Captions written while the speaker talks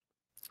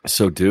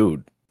So,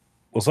 dude,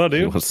 What's up,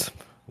 dude?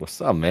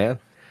 what's up, man?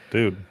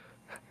 Dude,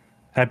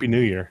 Happy New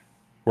Year.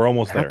 We're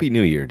almost there. Happy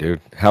New Year,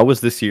 dude. How was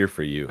this year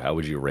for you? How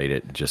would you rate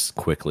it just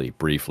quickly,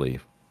 briefly?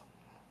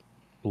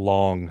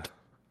 Long.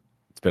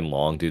 It's been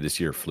long, dude. This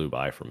year flew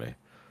by for me.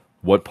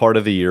 What part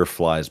of the year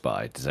flies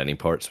by? Does any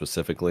part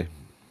specifically?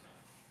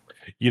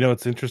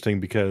 It's interesting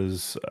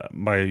because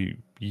my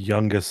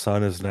youngest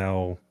son is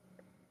now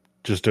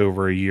just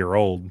over a year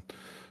old.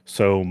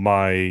 So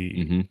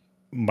Hmm.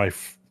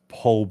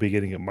 whole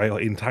beginning of my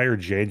entire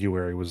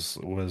January was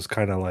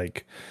kind of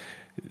like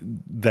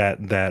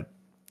that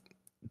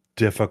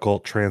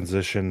difficult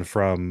transition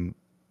from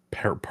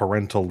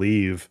parental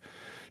leave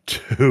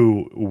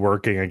to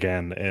working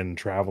again and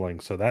traveling.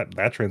 So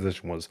that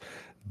transition was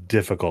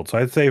difficult. So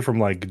I'd say from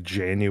like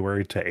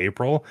January to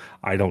April,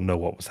 I don't know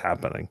what was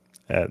happening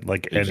at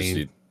like You just,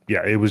 any.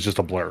 Yeah, it was just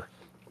a blur.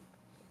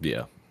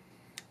 yeah.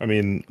 I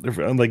mean,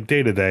 like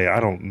day to day, I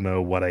don't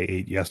know what I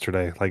ate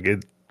yesterday. Like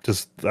it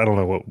just, I don't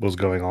know what was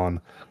going on.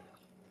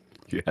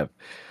 You have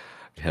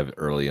you have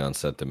early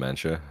onset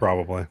dementia.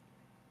 Probably.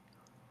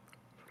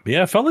 But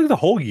yeah, it felt like the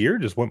whole year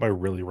just went by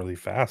really, really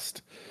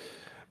fast,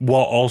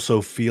 while also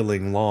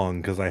feeling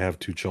long because I have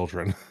two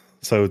children.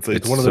 So it's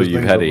It's one of so those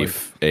you've things had of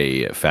like,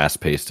 a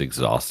fast-paced,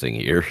 exhausting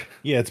year.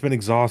 yeah, it's been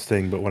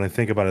exhausting, but when I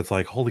think about it, it's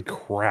like, holy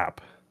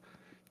crap,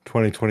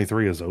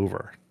 2023 is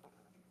over.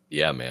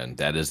 Yeah, man,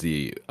 that is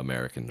the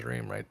American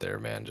dream right there,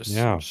 man. Just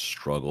Yeah.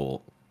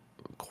 struggle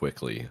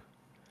quickly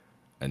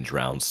and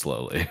drown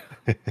slowly.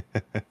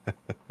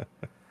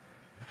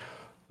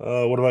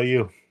 What about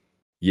you?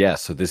 Yeah,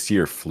 so this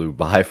year flew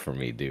by for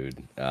me,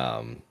 dude.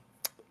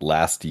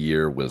 Last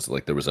year was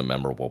like there was a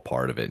memorable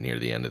part of it near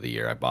the end of the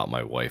year. I bought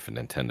my wife a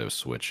Nintendo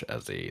Switch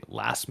as a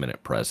last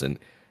minute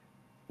present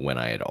when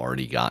I had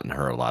already gotten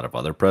her a lot of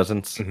other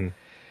presents. Hmm.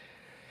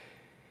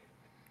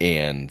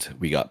 And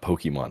we got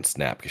Pokemon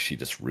Snap because she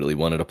just really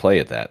wanted to play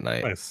it that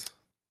night. Nice.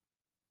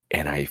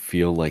 And I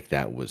feel like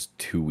that was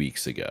 2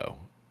 weeks ago.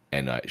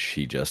 And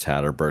she just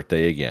had her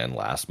birthday again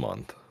last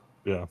month.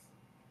 Yeah.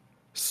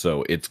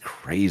 So it's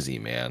crazy,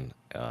 man.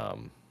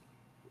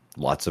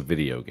 Lots of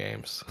video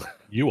games.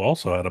 You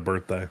also had a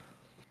birthday.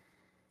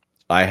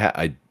 I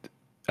ha-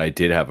 I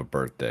did have a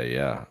birthday.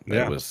 Yeah,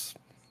 Yeah. it was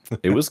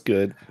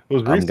good. It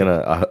was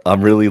recent.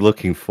 I'm really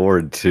looking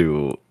forward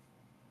to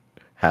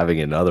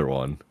having another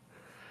one.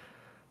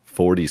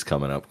 40's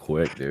coming up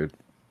quick, dude.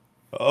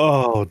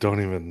 Oh,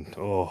 don't even.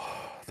 Oh,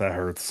 that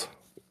hurts.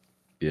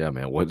 Yeah,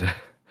 man. What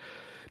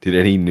did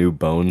any new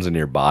bones in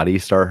your body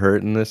start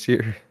hurting this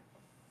year?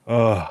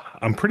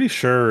 I'm pretty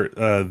sure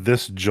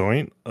this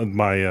joint,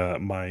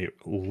 my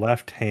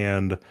left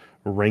hand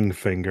ring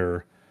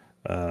finger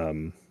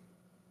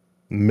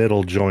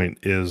middle joint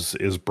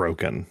is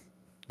broken.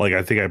 Like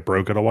I think I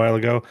broke it a while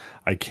ago.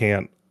 I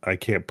can't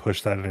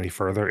push that any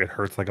further. It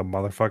hurts like a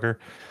motherfucker.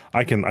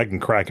 I can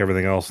crack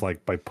everything else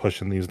like by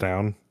pushing these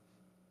down,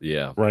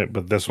 Yeah. right?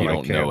 But this one You I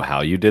don't know can't.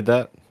 how you did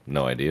that?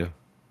 No idea.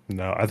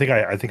 No, I think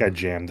I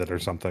jammed it or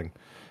something.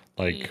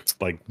 Like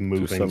Do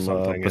moving some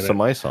something put and some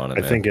it ice on it,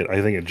 I man. think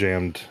it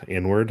jammed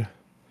inward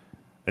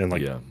and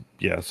like Yeah.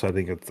 yeah, so I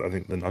think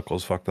the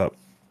knuckles fucked up.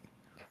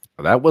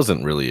 That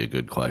wasn't really a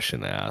good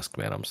question to ask,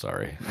 man. I'm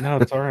sorry. No,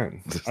 it's all right.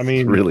 I It's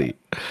mean, really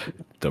that was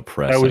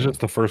depressing.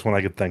 just the first one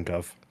I could think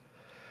of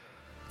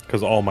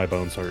because all my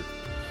bones hurt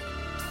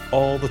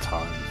all the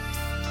time.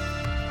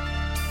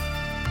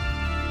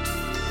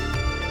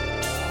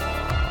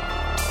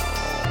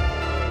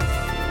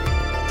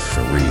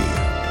 3,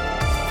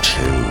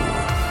 2,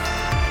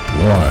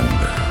 1.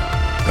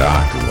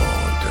 Dark Lord.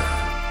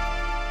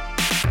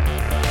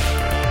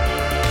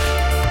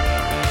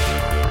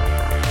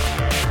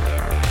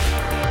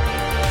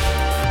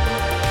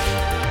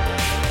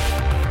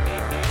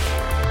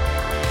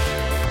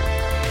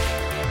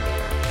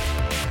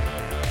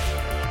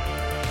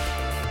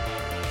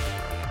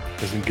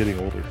 Isn't getting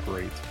older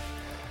great?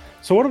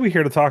 So what are we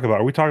here to talk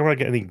about? Are we talking about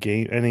like,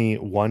 any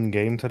one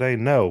game today?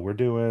 No, we're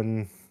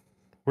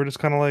just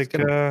kind of It's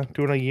like gonna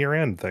doing a year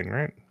end thing,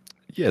 right?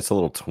 Yeah, it's a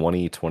little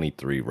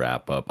 2023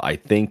 wrap up. I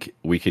think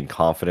we can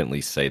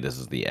confidently say this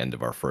is the end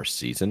of our first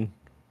season.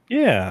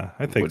 Yeah,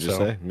 I think Would you so.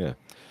 say? Yeah.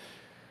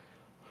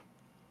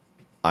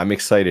 I'm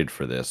excited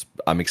for this.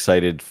 I'm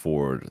excited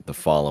for the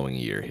following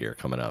year here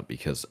coming up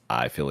because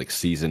I feel like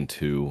season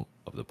 2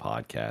 of the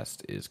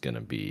podcast is going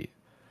to be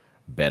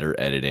better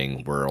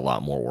editing. We're a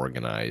lot more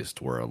organized.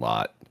 We're a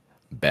lot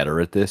better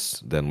at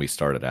this than we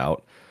started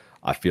out.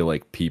 I feel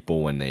like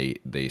people when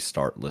they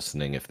start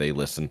listening, if they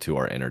listen to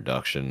our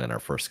introduction and our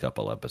first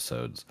couple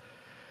episodes,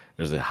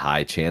 there's a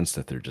high chance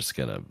that they're just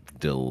gonna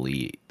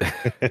delete,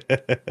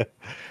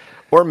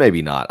 or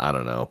maybe not. I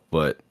don't know,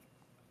 but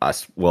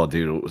well,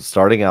 dude,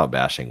 starting out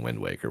bashing Wind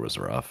Waker was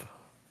rough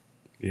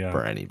Yeah.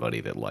 for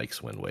anybody that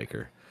likes Wind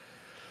Waker.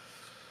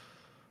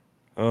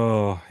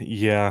 Oh,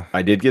 yeah.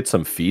 I did get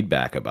some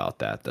feedback about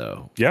that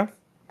though. Yeah.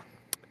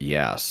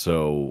 Yeah,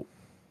 so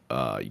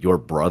your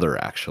brother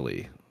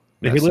actually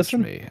Did he messaged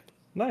listen? me.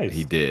 He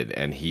Nice. did,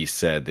 and he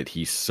said that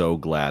he's so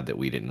glad that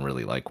we didn't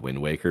really like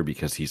Wind Waker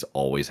because he's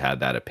always had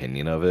that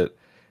opinion of it,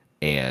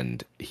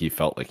 and he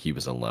felt like he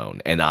was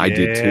alone, and I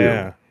did too.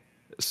 Yeah.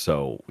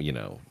 So,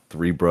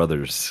 three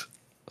brothers,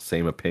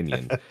 same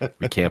opinion.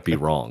 We can't be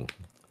wrong.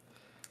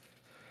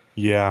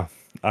 Yeah.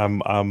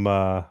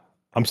 I'm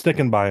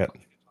sticking by it,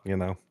 you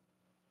know.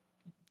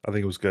 I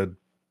think it was good.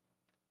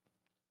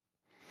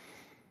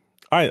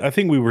 I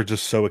think we were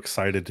just so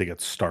excited to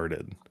get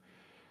started.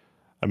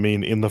 I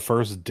mean, in the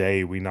first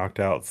day, we knocked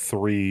out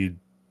three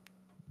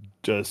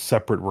just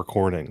separate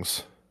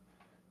recordings.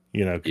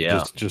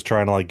 Yeah. Just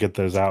trying to like get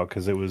those out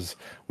because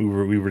we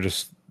were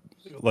just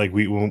like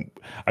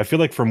I feel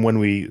like from when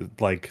we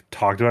like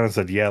talked about it and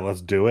said yeah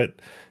let's do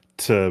it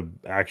to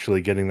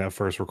actually getting that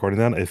first recording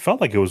done, it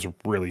felt like it was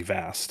really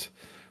fast.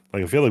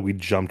 Like I feel like we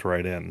jumped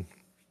right in,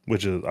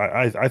 which is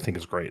I think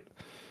is great.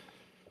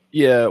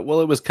 Yeah,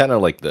 well, it was kind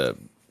of like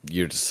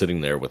you're just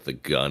sitting there with the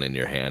gun in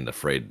your hand,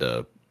 afraid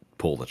to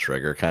pull the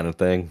trigger kind of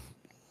thing.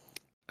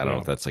 I don't know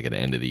Yeah. if that's like an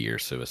end of the year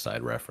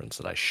suicide reference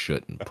that I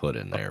shouldn't put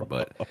in there,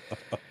 but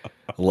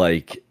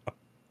like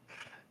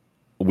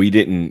we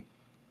didn't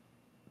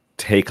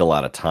take a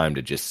lot of time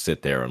to just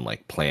sit there and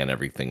like plan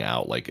everything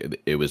out. Like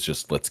it was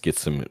just let's get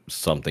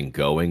something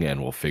going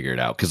and we'll figure it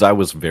out. Because I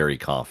was very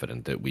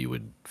confident that we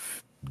would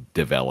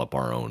develop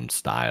our own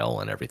style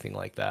and everything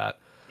like that.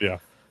 Yeah.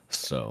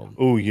 So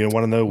Oh, you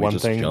want to know we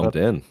just jumped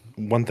in.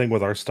 one thing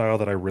with our style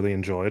that I really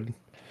enjoyed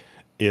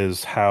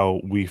is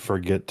how we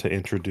forget to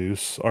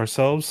introduce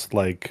ourselves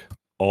like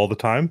all the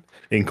time,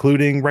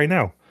 including right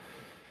now.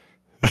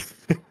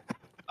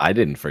 I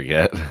didn't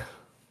forget.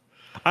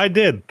 I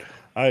did.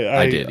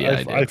 I did, yeah, I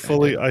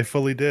did. I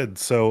fully did.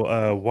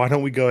 So why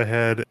don't we go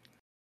ahead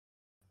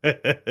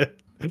and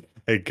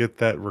get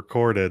that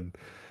recorded?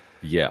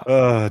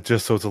 Yeah.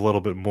 Just so it's a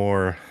little bit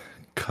more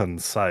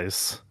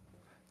concise.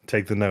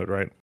 Take the note,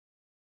 right?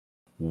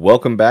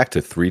 Welcome back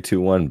to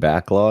 321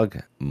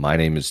 Backlog. My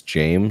name is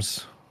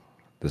James.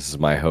 This is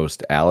my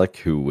host, Alec,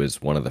 who was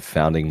one of the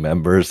founding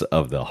members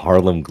of the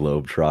Harlem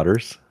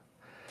Globetrotters.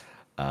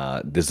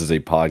 This is a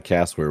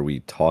podcast where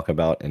we talk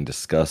about and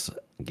discuss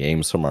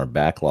games from our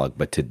backlog,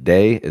 but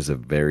today is a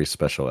very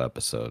special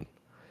episode.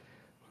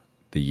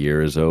 The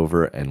year is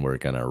over, and we're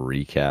going to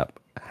recap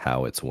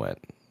how it's went.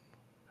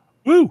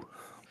 Woo!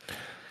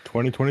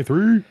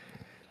 2023.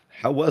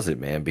 How was it,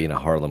 man, being a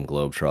Harlem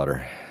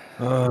Globetrotter?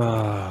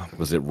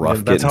 Was it rough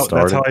Yeah, getting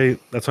started?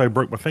 That's how I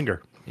broke my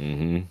finger.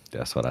 Mm-hmm.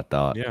 That's what I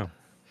thought. Yeah.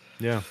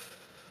 Yeah.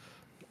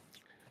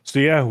 So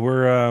yeah,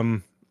 we're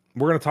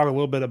gonna talk a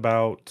little bit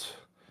about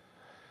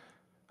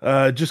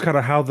just kind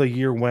of how the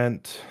year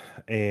went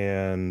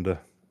and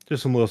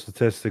just some little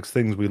statistics,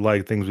 things we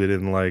liked, things we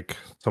didn't like,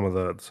 some of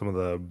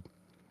the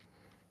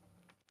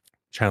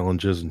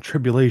challenges and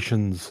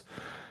tribulations,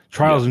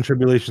 trials and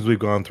tribulations we've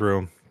gone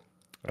through.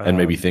 And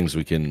maybe things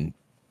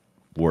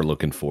we're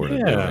looking forward to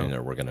doing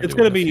or we're going to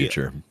do in the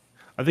future.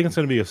 I think it's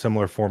going to be a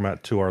similar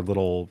format to our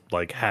little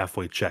like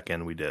halfway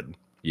check-in we did.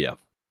 Yeah.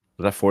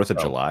 Was that 4th of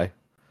July?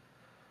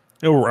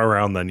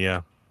 Around then,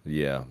 yeah.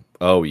 Yeah.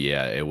 Oh,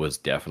 yeah. It was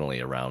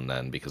definitely around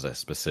then because I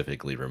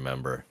specifically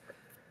remember.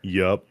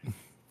 Yup.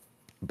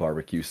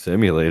 Barbecue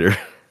Simulator.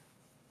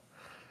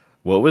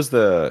 What was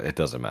it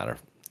doesn't matter.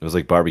 It was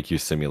like Barbecue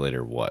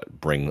Simulator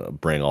what?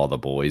 Bring all the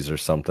boys or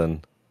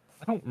something?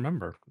 I don't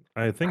remember.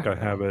 I think I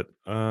have it.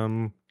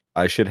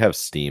 I should have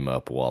Steam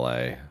up while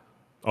I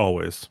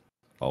always.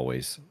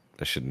 I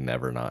should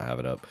never not have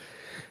it up.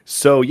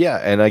 So yeah,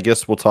 and I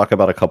guess we'll talk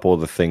about a couple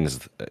of the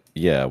things.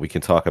 Yeah, we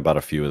can talk about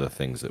a few of the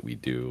things that we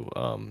do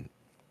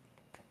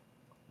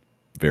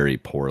very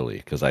poorly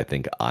because I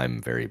think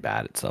I'm very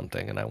bad at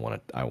something, and I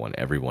want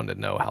everyone to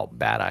know how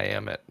bad I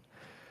am at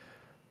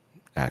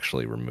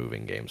actually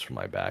removing games from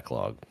my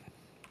backlog.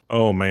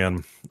 Oh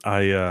man,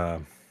 I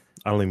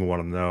don't even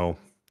want to know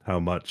how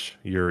much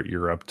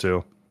you're up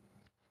to.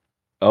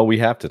 Oh, we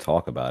have to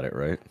talk about it,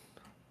 right?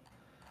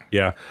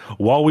 Yeah.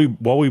 While we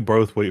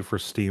both wait for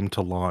Steam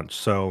to launch.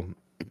 So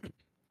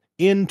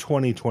in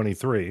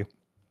 2023,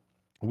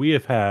 we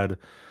have had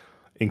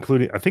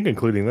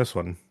including this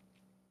one.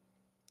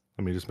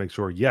 Let me just make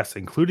sure. Yes,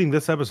 including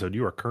this episode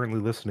you are currently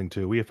listening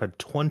to, we have had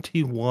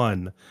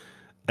 21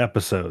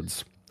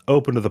 episodes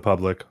open to the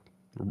public,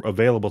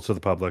 available to the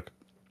public.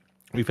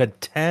 We've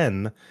had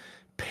 10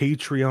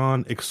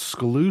 Patreon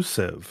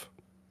exclusive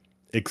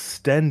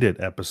extended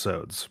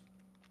episodes.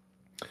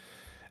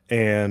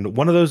 And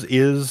one of those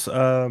is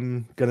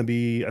going to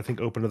be, I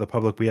think, open to the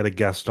public. We had a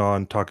guest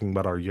on talking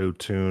about our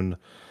Yotun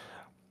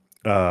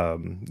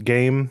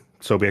game.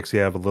 So we actually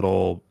have a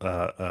little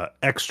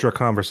extra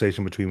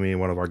conversation between me and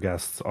one of our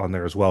guests on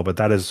there as well. But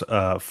that is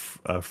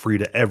free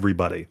to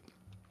everybody,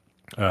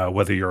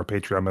 whether you're a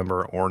Patreon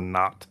member or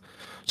not.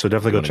 So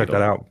definitely go check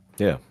that out.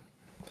 Yeah.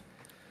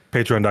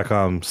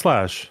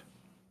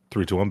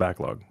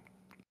 Patreon.com/321backlog.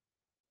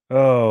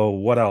 Oh,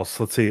 what else?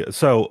 Let's see.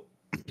 So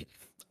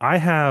I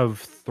have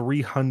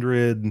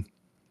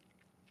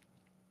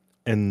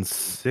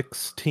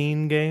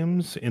 316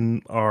 games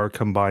in our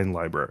combined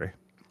library.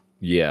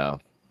 Yeah.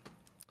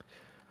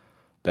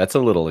 That's a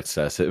little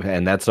excessive,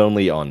 and that's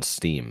only on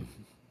Steam.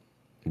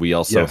 We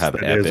also have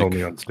Epic. It is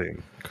only on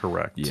Steam.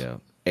 Correct. Yeah.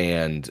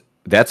 And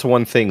That's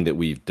one thing that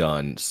we've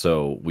done.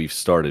 So we've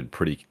started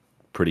pretty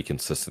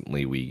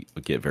consistently. We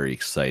get very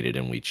excited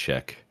and we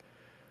check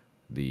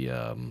the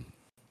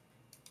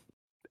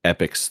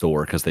Epic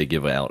Store because they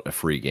give out a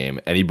free game.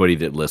 Anybody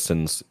that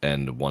listens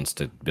and wants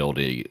to build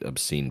a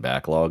obscene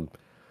backlog,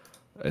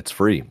 it's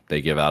free.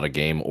 They give out a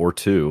game or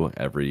two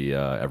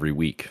every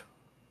week.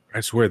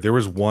 I swear there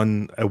was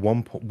one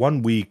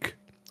week.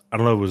 I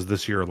don't know if it was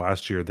this year or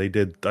last year. They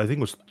did. I think it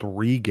was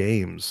 3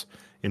 games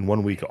in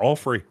one week, all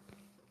free,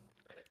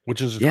 which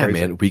is Yeah, crazy.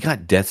 man, we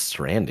got Death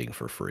Stranding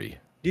for free.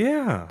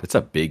 Yeah, That's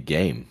a big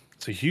game.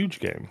 it's a huge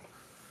game.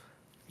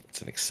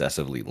 It's an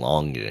excessively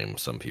long game,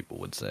 some people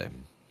would say.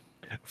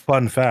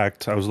 Fun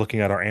fact: I was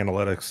looking at our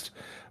analytics.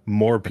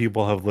 More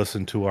people have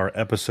listened to our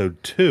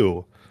episode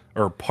 2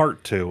 or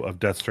part 2 of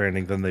Death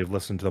Stranding than they've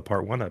listened to the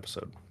part 1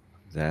 episode.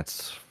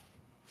 That's Isn't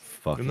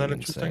fucking that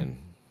interesting? insane.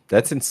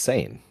 That's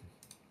insane.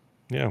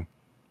 Yeah.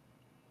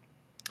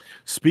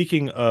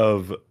 Speaking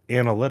of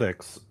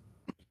analytics,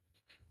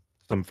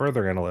 some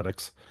further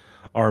analytics,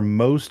 our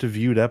most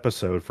viewed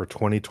episode for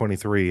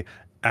 2023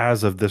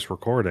 as of this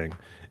recording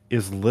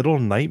is Little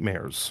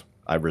Nightmares.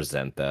 I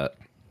resent that.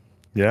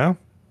 Yeah?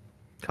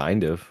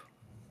 Kind of.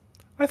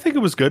 I think it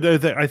was good.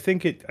 I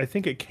think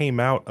it came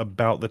out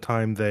about the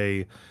time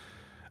they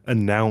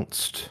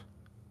announced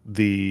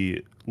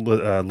the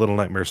Little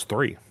Nightmares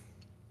 3.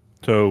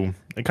 So,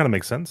 it kind of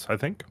makes sense, I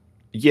think.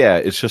 Yeah,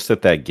 it's just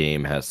that that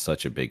game has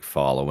such a big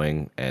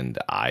following, and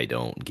I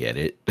don't get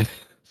it. I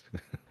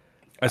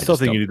I still just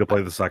think you don't. need to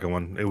play the second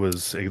one.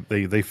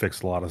 They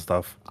fixed a lot of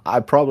stuff.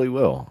 I probably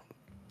will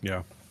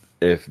Yeah.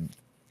 if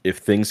if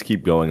things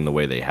keep going the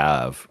way they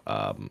have.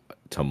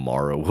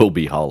 Tomorrow will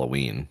be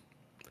Halloween.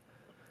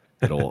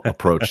 It'll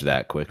approach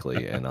that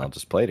quickly, and I'll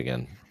just play it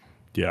again.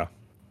 Yeah.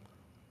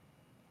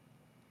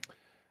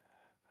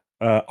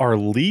 Our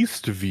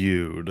least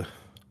viewed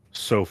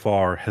so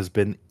far has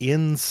been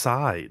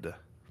Inside,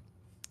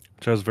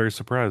 which I was very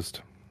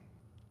surprised.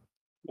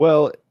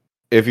 Well,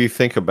 if you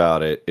think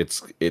about it,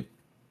 it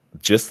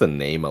just the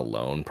name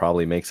alone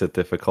probably makes it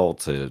difficult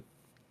to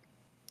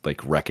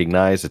like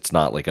recognize. It's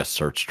not like a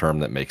search term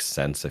that makes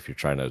sense if you're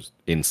trying to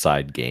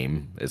inside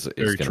game is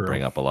Very going to true.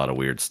 bring up a lot of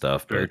weird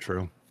stuff. Very But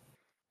true.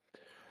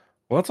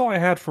 Well, that's all I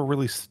had for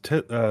really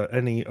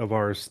any of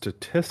our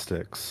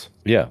statistics.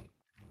 yeah,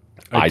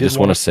 I did just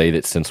want wanna- to say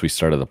that since we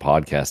started the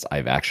podcast,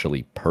 I've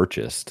actually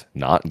purchased,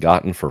 not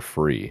gotten for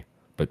free,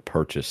 but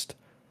purchased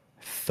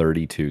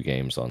 32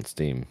 games on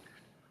Steam.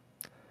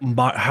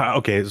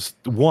 Okay,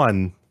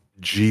 one,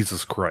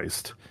 Jesus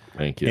Christ.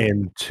 Thank you.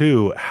 And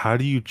 2, how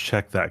do you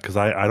check that? Because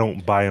I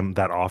don't buy them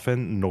that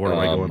often, nor do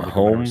I go and look at my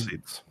home.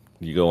 receipts.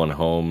 You go on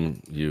home,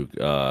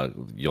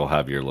 you'll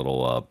have your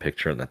little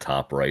picture in the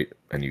top right,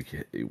 and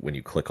when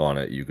you click on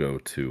it, you go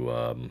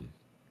to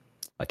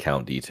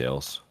account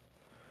details,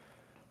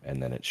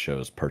 and then it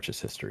shows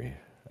purchase history,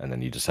 and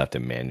then you just have to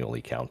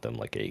manually count them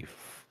like a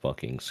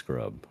fucking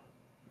scrub.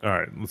 All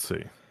right, let's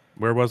see.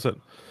 Where was it?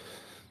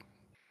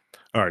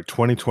 All right,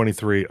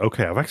 2023.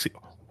 Okay, I've actually.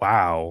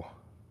 Wow.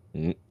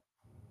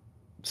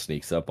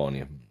 Sneaks up on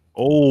you.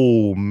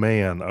 Oh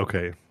man.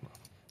 Okay.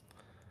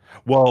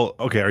 Well,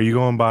 okay. Are you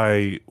going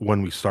by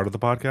when we started the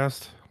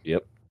podcast?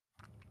 Yep.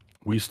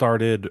 We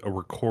started a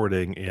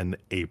recording in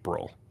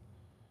April.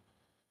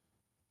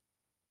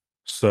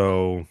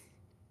 So,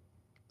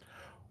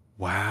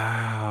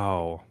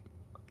 wow.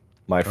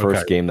 My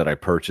first Okay. game that I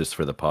purchased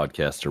for the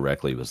podcast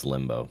directly was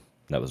Limbo.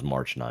 That was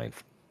March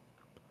 9th.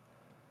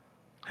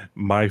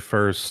 My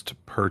first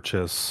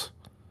purchase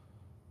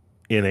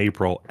in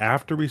April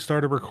after we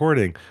started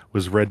recording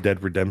was Red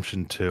Dead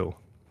Redemption 2.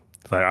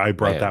 I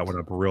brought Man. that one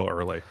up real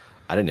early.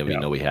 I didn't even Yeah.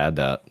 know we had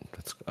that.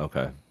 That's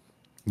okay.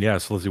 Yeah,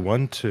 so let's see.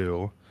 1,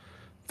 2,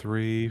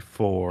 3,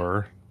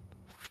 4,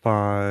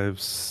 5,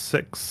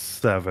 6,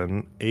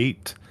 7,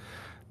 8,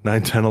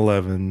 9, 10,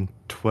 11,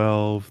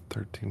 12,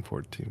 13,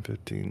 14,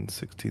 15,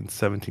 16,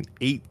 17,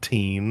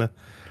 18,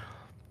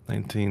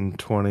 19,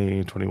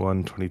 20,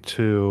 21,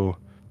 22,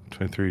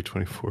 23,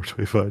 24,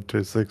 25,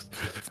 26,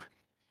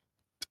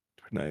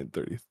 29,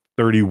 30,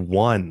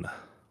 31.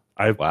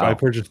 I Wow.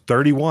 purchased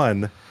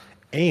 31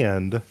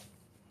 and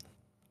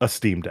a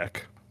Steam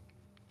Deck.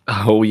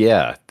 Oh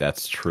yeah,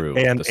 that's true.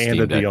 And- the and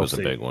Steam a Deck was a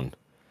DLC. big one.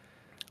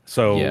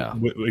 So, Yeah.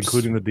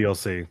 including the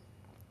DLC.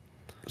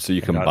 So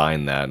you got-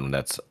 combine that, and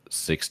that's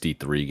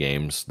 63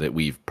 games that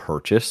we've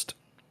purchased.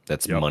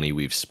 That's Yep. money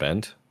we've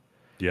spent,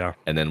 Yeah.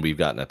 and then we've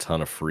gotten a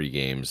ton of free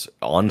games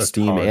on A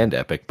Steam ton. and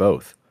Epic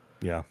both.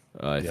 Yeah.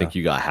 I think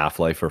you got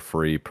Half-Life for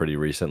free pretty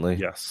recently.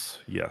 Yes.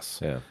 Yes.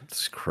 Yeah,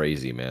 it's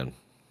crazy, man.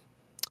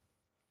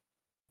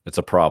 It's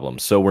a problem.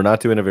 So we're not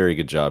doing a very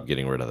good job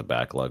getting rid of the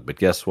backlog. But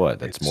guess what?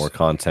 That's It's- more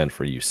content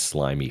for you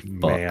slimy fucks.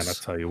 Man, I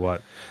tell you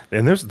what.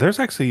 And there's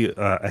actually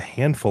a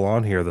handful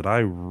on here that I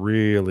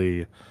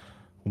really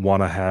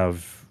want to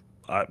have.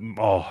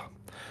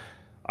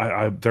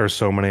 There's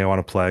so many I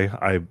want to play.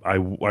 I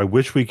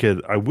wish we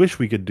could. I wish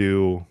we could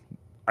do.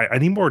 I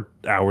need more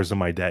hours in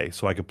my day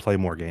so I could play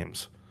more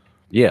games.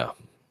 Yeah.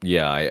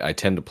 Yeah, I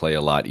tend to play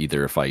a lot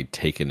either if I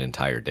take an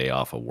entire day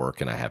off of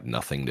work and I have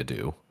nothing to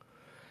do,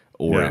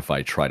 or Yeah. if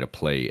I try to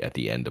play at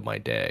the end of my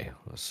day.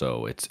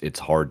 So it's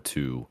hard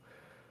to.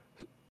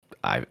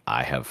 I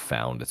have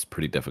found it's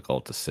pretty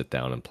difficult to sit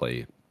down and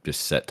play.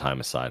 Just set time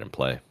aside and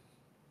play.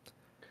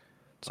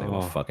 It's like I'm a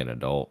Oh, fucking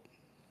adult.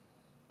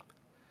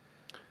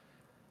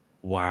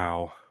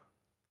 wow.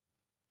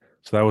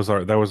 So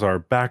that was our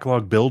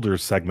backlog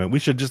builders segment. We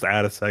should just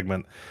add a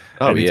segment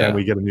Oh anytime yeah.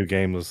 we get a new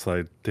game. It's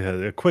like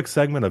a quick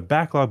segment of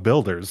backlog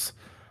builders.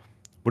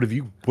 What have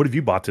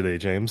you bought today,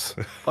 James?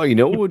 Oh, you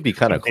know what would be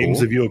kind of What games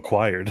cool? have you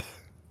acquired?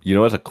 You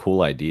know what's a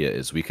cool idea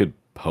is we could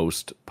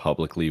post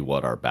publicly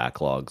what our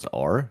backlogs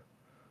are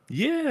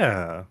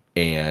Yeah.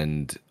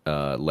 and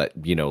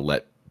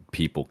let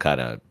people kind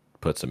of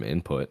put some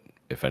input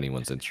if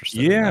anyone's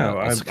interested in Yeah,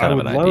 that. That's I kind of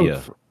would an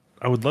idea.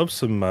 love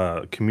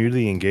some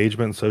community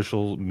engagement,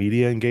 social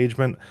media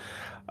engagement.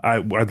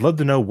 I'd love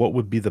to know what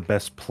would be the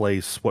best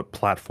place, what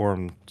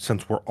platform,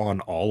 since we're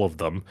on all of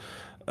them,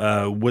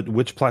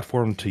 which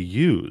platform to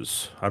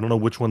use. I don't know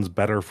which one's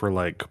better for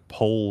like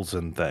polls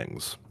and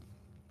things.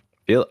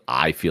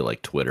 I feel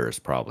like Twitter is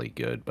probably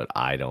good, but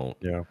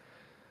Yeah.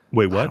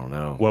 Wait, I what? don't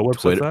know. What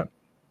website's Twitter, that?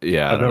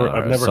 yeah, I I've don't never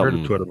I've know. never heard of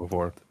Something Twitter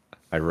before.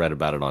 I read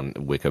about it on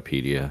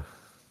Wikipedia.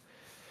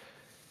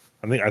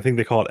 I think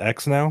they call it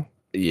X now.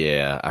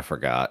 Yeah, I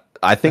forgot.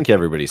 I think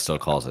everybody still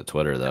calls it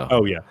Twitter though.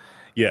 Oh yeah,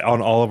 yeah. On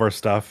all of our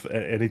stuff,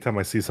 anytime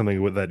I see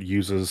something that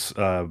uses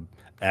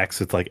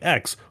X, it's like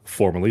X,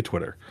 formerly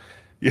Twitter.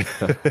 Yeah.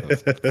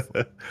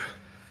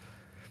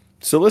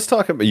 So let's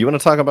talk about. You want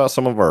to talk about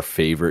some of our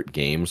favorite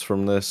games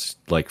from this,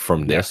 like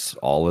from Yes.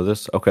 all of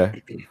this?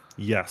 Okay,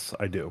 Yes,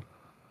 I do.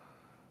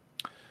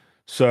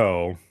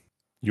 So,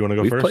 you want to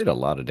go we've first? played a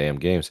lot of damn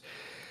games.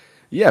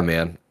 Yeah,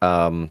 man.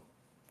 I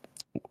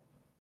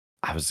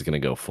was gonna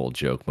go full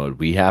joke mode.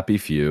 We Happy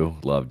Few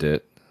loved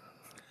it.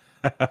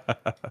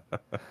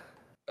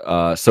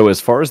 So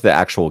as far as the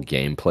actual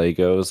gameplay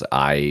goes,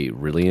 I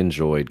really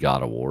enjoyed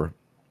God of War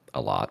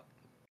a lot,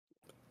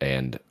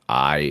 and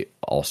I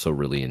also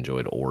really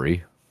enjoyed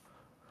Ori.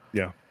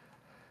 Yeah.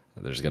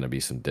 There's gonna be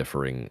some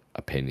differing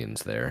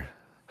opinions there,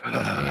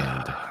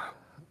 and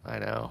I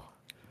know.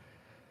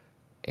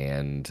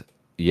 And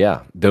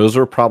yeah, those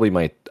are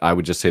probably I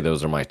would just say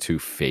those are my two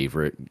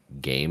favorite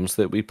games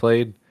that we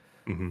played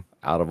Hmm.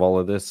 out of all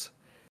of this.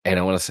 And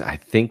I want to say,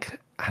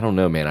 I don't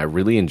know, man. I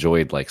really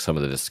enjoyed like some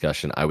of the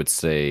discussion. I would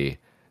say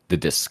the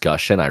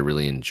discussion I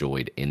really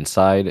enjoyed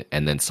inside.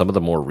 And then some of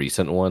the more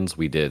recent ones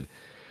we did,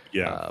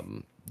 Yeah.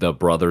 the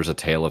Brothers, A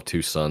Tale of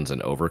Two Sons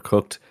and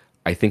Overcooked.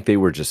 I think they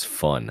were just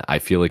fun. I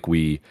feel like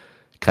we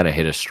kind of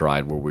hit a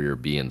stride where we were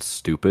being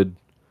stupid.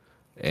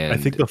 I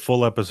think And the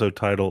full episode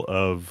title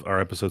of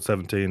our episode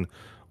 17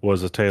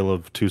 was A Tale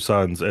of Two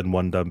Sons and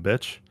One Dumb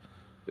Bitch.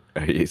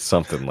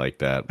 something like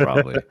that,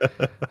 probably.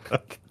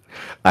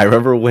 I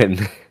remember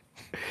when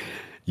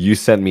you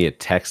sent me a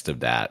text of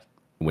that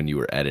when you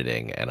were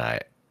editing, and I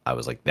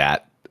was like,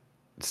 that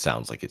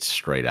sounds like it's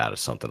straight out of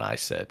something I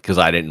said because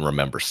I didn't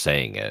remember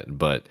saying it.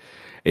 But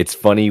it's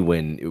funny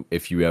when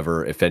if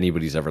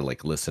anybody's ever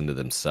like listened to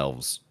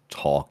themselves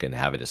talk and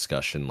have a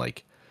discussion,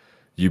 like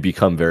you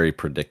become very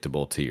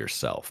predictable to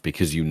yourself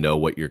because you know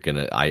what you're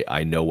gonna.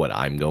 I know what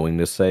I'm going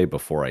to say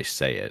before I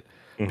say it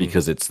Hmm.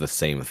 because it's the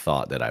same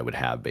thought that I would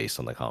have based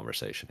on the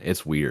conversation.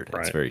 It's weird. It's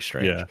Right. very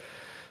strange. Yeah.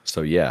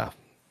 So yeah,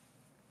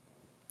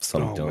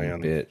 some Oh dumb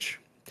man. bitch.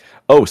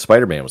 Oh,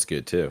 Spider-Man was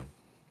good too.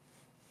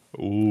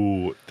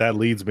 Ooh, that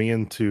leads me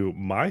into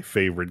my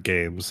favorite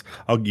games.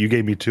 You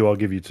gave me two, I'll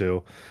give you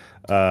two.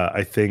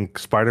 I think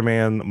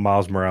Spider-Man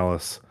Miles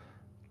Morales,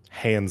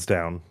 hands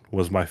down,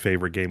 was my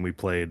favorite game we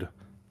played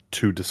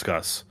to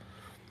discuss.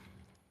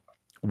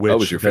 Oh, was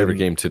Which your favorite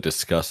then, game to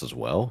discuss as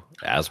well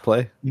as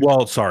play?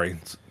 well, sorry,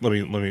 let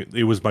me.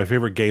 It was my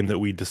favorite game that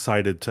we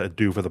decided to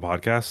do for the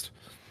podcast.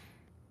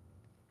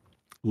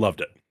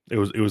 Loved it. It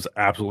was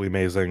absolutely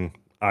amazing.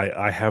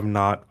 I have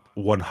not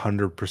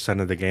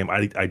 100% of the game.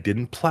 I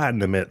didn't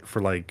platinum it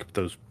for like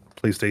those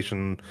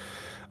PlayStation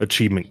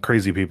achievement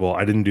crazy people.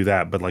 I didn't do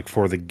that, but like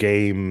for the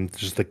game,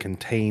 just the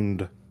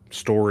contained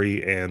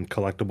story and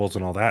collectibles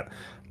and all that,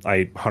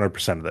 I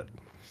 100% of it.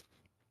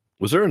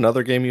 Was there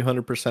another game you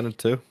 100%ed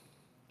too?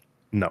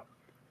 No.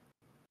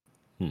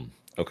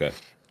 Okay.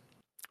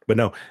 But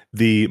no,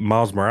 the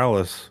Miles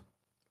Morales,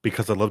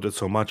 because I loved it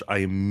so much, I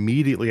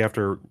immediately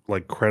after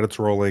like credits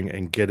rolling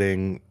and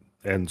getting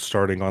and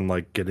starting on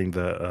like getting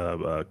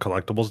the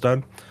collectibles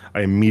done,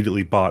 I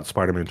immediately bought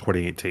Spider-Man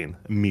 2018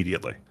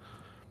 immediately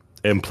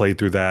and played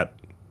through that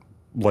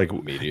like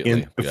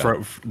Immediately.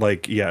 Yeah.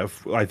 like yeah.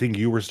 I think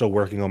you were still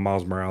working on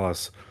Miles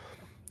Morales,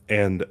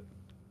 and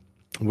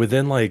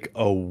within like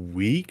a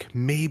week,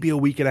 maybe a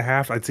week and a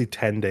half, I'd say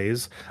 10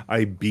 days,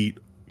 I beat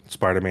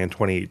Spider-Man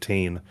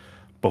 2018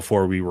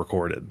 before we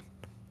recorded,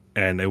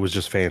 and it was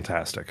just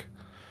fantastic.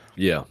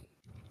 Yeah.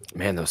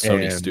 Man, those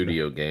Sony And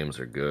Studio games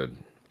are good.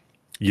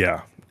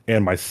 yeah,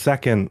 and my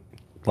second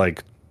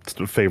like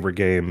favorite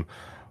game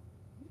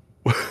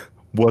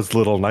was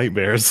Little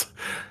Nightmares.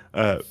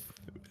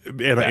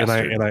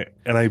 Bastard.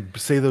 I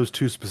say those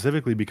two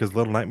specifically because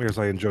Little Nightmares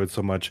I enjoyed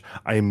so much.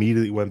 I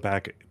immediately went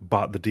back,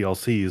 bought the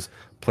DLCs,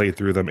 played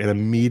through them, and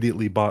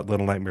immediately bought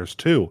Little Nightmares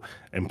 2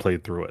 and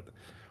played through it.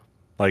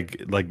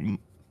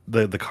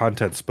 The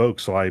content spoke,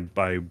 so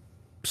I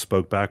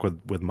spoke back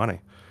with money.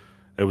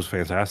 It was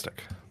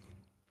fantastic.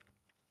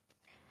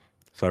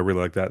 So I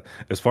really like that.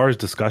 As far as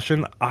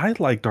discussion, I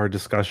liked our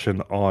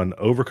discussion on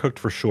Overcooked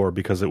for sure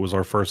because it was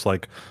our first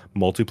like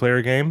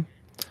multiplayer game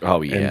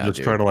Oh and yeah,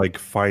 just trying dude. to like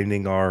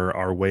finding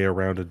our way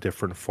around a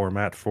different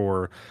format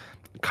for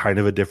kind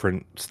of a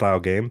different style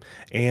game.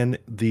 And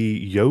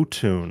the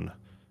Yotun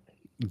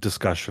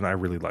discussion I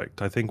really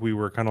liked. I think we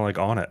were kind of like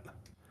on it,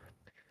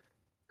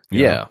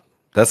 you know? Yeah,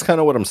 that's kind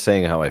of what I'm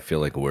saying. How I feel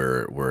like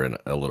we're in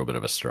a little bit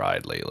of a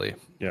stride lately.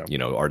 Yeah. You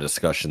know, our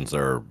discussions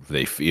are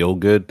they feel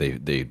good.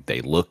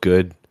 They look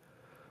good.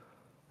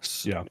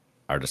 Yeah.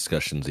 Our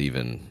discussions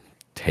even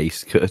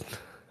taste good.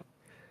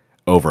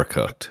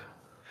 Overcooked.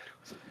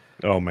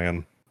 Oh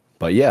man.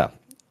 But yeah,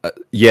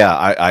 yeah.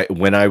 I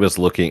when I was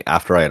looking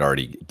after I had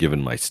already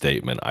given my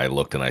statement, I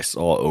looked and I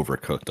saw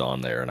Overcooked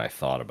on there, and I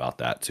thought about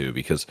that too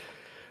because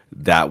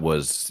that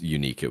was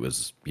unique. It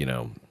was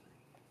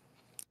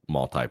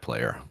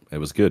multiplayer. It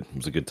was good. It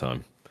was a good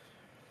time.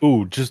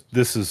 Ooh, just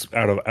this is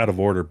out of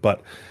order,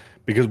 but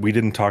because we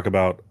didn't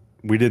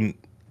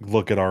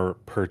look at our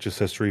purchase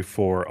history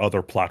for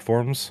other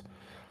platforms,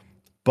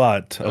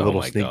 but Oh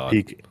my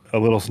god. a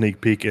little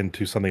sneak peek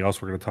into something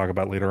else we're going to talk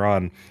about later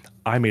on.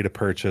 I made a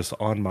purchase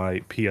on my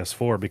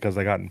PS4 because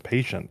I got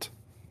impatient.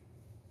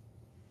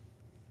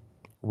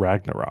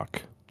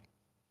 Ragnarok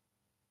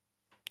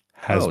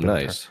has Oh, been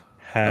nice.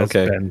 has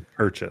Okay, been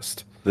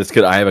purchased. that's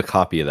good. I have a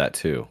copy of that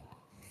too.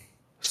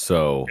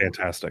 So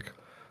Fantastic.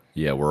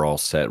 yeah, we're all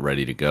set,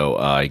 ready to go.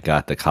 I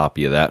got the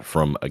copy of that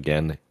from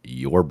again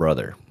your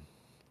brother.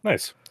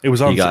 Nice. He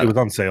It got was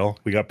on sale.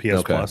 We got PS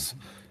okay. Plus.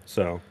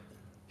 So,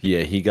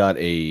 Yeah, he got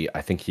a.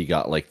 I think he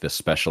got like the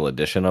special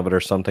edition of it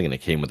or something, and it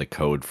came with a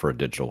code for a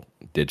digital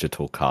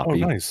oh copy,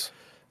 nice.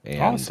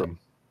 and Awesome.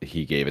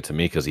 he gave it to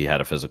me because he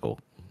had a physical.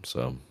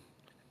 So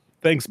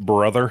Thanks,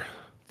 brother.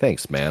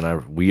 thanks,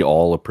 man. We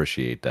all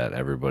appreciate that.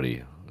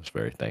 Everybody is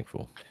very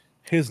thankful.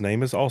 His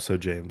name is also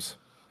James.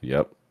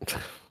 Yep.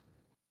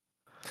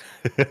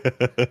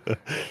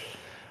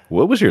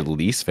 What was your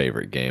least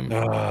favorite game?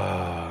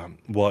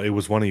 Well, it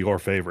was one of your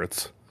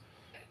favorites.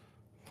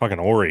 Fucking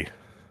Ori.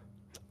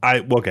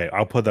 Okay,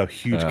 I'll put a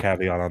huge Uh,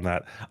 caveat on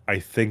that. I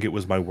think it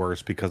was my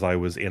worst because I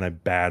was in a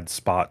bad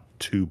spot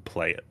to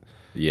play it.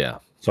 yeah,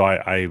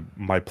 So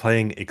my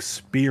playing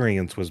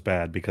experience was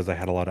bad because I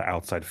had a lot of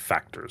outside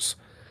factors.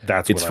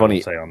 That's what it's I will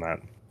funny. say on that.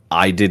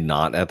 I did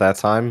not at that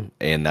time,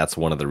 and that's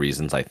one of the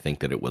reasons I think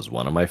that it was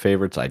one of my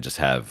favorites. I just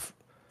have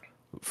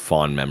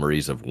fond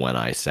memories of when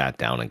I sat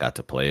down and got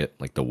to play it.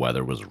 Like the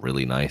weather was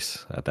really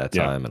nice at that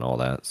Yeah. time and all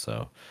that.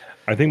 So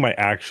I think my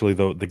actually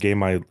though the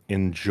game I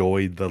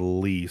enjoyed the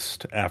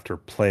least after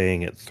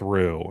playing it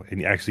through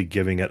and actually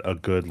giving it a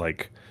good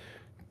like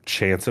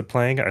chance at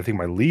playing it, I think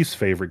my least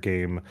favorite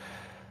game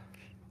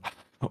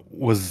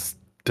was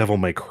Devil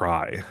May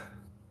Cry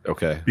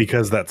okay,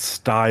 because that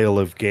style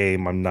of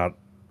game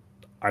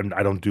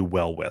I don't do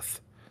well with.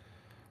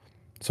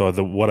 So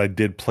the what I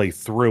did play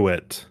through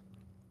it,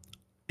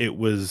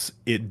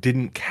 it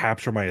didn't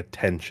capture my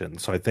attention.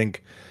 So I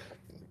think,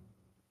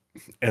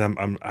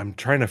 and I'm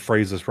trying to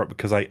phrase this right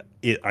because I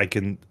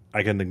can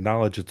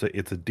acknowledge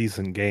it's a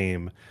decent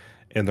game,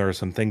 and there are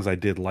some things I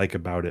did like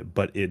about it,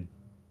 but it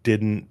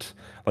didn't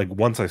like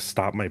once I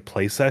stopped my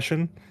play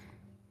session,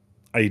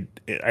 I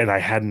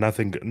had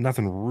nothing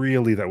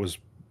really that was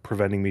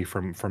preventing me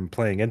from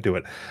playing into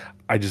it.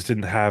 I just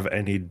didn't have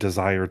any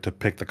desire to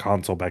pick the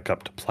console back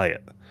up to play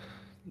it.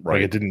 Like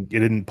right. it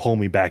didn't pull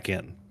me back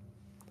in.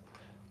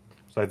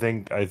 So I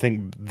think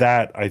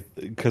that I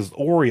because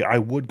Ori I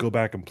would go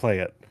back and play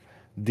it.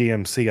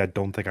 DMC I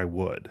don't think I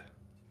would.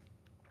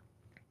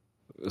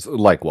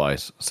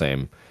 Likewise,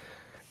 same.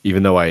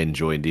 Even though I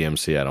enjoyed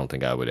DMC, I don't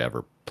think I would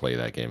ever play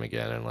that game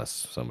again unless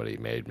somebody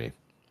made me.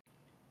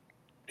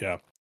 Yeah.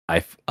 I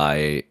f-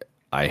 I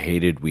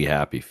hated We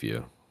Happy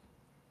Few.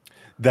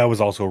 That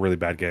was also a really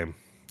bad game.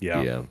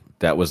 Yeah. Yeah,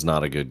 that was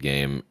not a good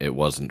game. It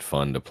wasn't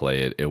fun to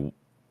play it. It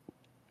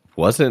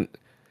wasn't.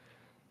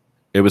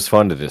 It was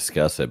fun to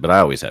discuss it, but I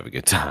always have a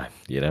good time.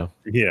 You know.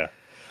 Yeah.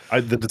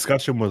 The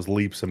discussion was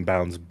leaps and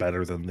bounds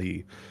better than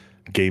the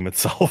game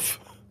itself.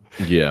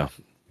 Yeah.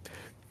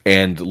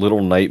 And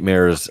Little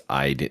Nightmares,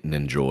 I didn't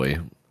enjoy.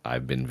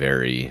 I've been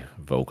very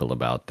vocal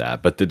about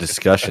that, but the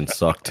discussion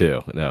sucked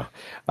too. No,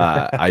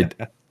 I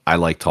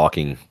like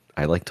talking.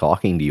 I like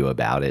talking to you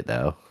about it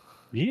though.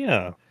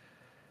 Yeah.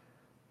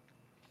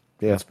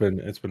 Yeah. It's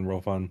been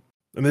real fun.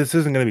 And this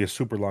isn't going to be a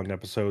super long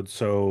episode,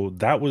 so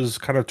that was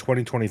kind of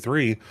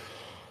 2023.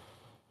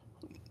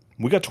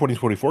 We got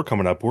 2024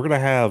 coming up. We're going to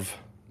have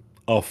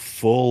a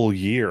full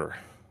year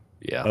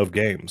Yeah. of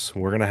games.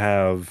 We're going to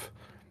have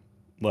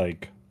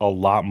like a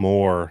lot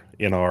more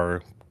in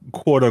our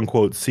quote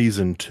unquote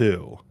season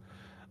 2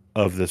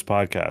 of this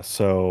podcast.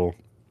 So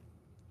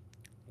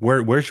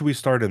Where should we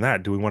start in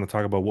that? Do we want to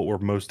talk about what we're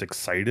most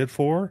excited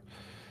for?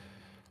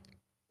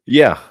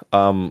 Yeah,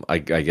 I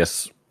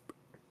guess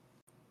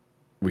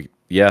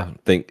yeah,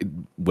 think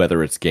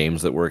whether it's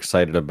games that we're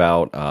excited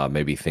about,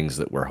 maybe things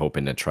that we're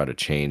hoping to try to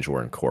change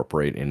or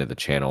incorporate into the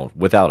channel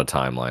without a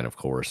timeline, of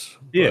course.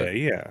 Yeah, But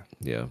yeah.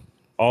 yeah,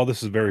 All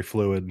this is very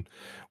fluid.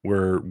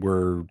 We're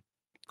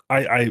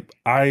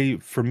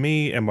for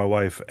me and my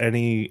wife,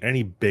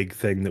 any big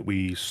thing that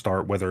we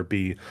start, whether it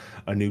be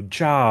a new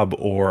job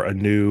or a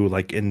new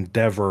like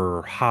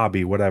endeavor,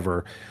 hobby,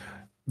 whatever,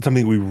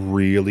 something we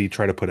really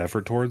try to put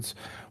effort towards,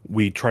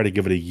 we try to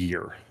give it a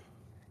year.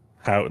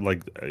 How,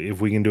 like, if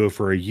we can do it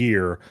for a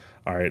year,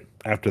 all right,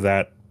 after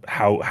that,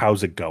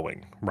 how's it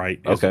going?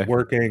 Right? Is it okay,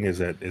 working? Is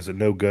it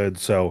no good?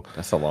 So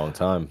that's a long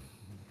time.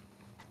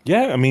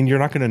 yeah, I mean, you're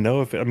not going to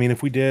know if, I mean,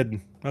 if we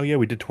did, oh yeah,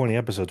 we did 20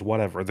 episodes,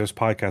 whatever. There's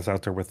podcasts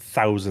out there with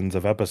thousands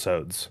of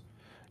episodes,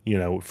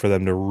 for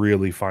them to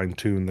really fine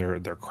tune their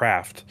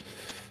craft.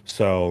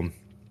 So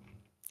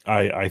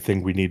I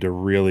think we need to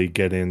really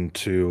get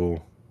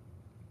into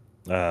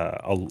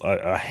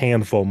a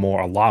handful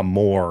more, a lot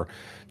more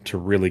to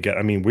really get.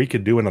 I mean, we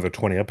could do another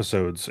 20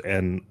 episodes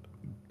and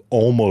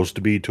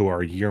almost be to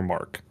our year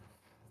mark,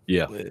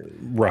 Yeah,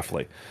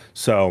 roughly.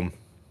 So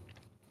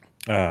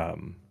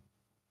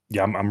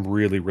yeah, I'm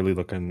really really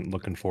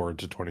looking forward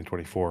to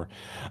 2024.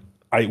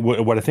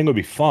 What I think would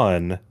be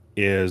fun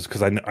is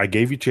because I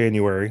gave you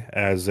January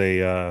as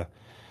I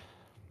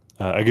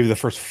gave you the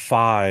first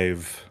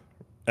 5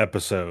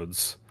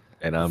 episodes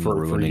and I'm for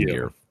ruining you.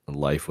 your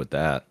life with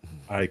that.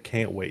 I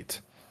can't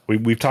wait.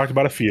 We've talked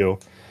about a few.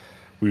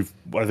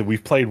 I think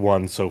we've played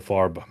one so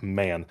far, but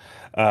man,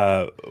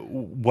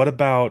 what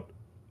about?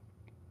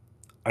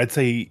 I'd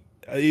say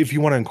if you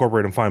want to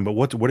incorporate them, fine. But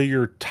what are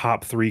your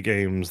top 3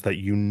 games that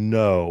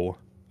you're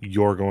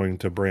going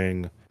to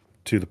bring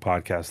to the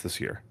podcast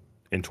this year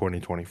in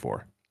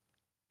 2024?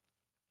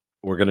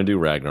 We're gonna do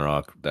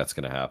Ragnarok. That's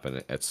gonna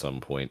happen at some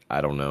point.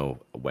 I don't know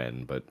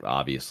when, but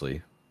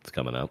obviously it's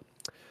coming up.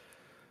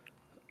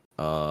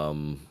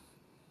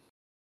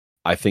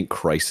 I think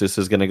Crisis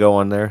is gonna go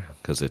on there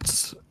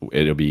because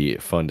it'll be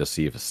fun to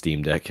see if a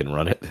Steam Deck can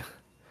run it,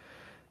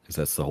 because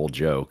that's the whole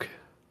joke.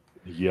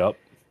 Yep.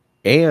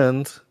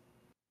 And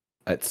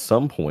at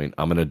some point,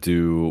 I'm gonna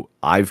do.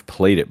 I've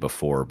played it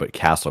before, but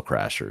Castle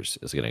Crashers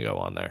is gonna go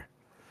on there.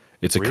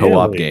 It's a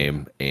co-op Really?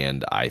 game,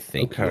 and I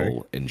think Okay.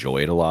 you'll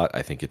enjoy it a lot.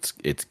 I think it's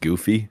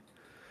goofy,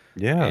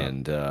 Yeah.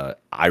 and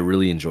I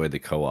really enjoyed the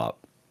co-op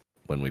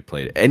when we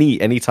played it.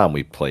 Anytime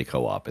we play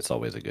co-op, it's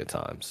always a good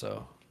time.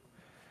 So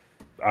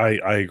I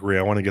agree.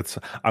 I want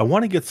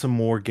to get some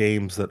more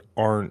games that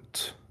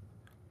aren't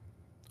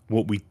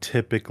what we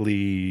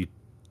typically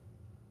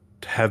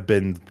have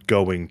been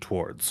going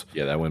towards.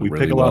 yeah, that went We pick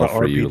really a lot well of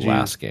for you RPGs.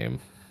 last game.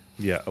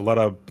 Yeah, a lot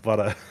of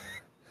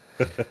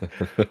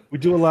we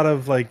do a lot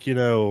of like,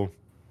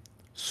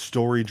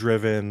 story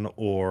driven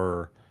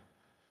or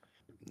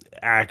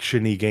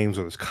actiony games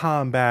where there's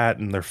combat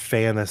and they're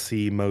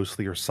fantasy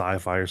mostly or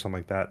sci-fi or something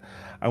like that.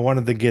 I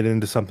wanted to get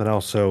into something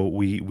else, so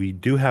we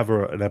do have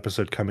an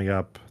episode coming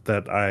up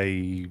that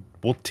I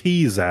will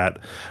tease at,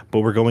 but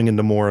we're going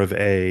into more of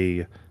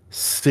a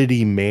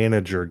city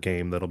manager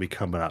game that'll be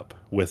coming up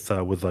with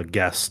a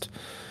guest.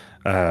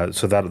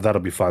 So that'll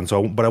be fun.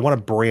 So, but I want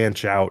to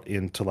branch out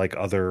into like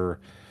other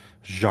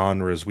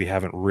genres we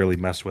haven't really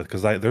messed with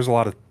because there's a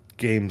lot of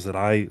games that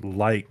I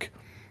like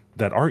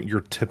that aren't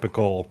your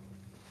typical,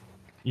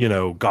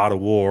 God of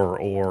War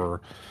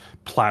or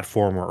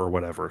platformer or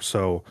whatever.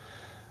 So,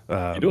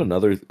 You know,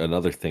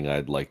 another thing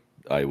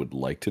I would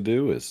like to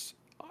do is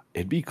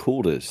it'd be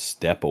cool to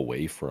step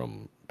away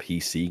from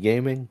PC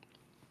gaming.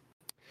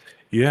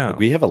 Like yeah,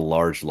 we have a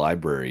large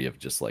library of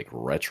just like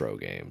retro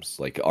games.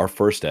 Like our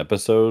first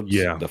episodes,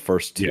 yeah, the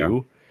first yeah,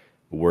 two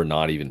were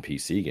not even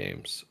PC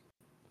games.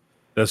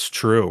 that's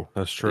true.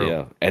 That's true.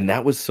 Yeah. And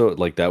that was so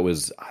like that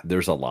was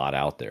there's a lot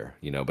out there,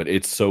 but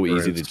it's so There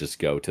easy is. to just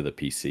go to the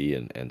PC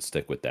and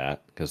stick with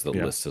that because the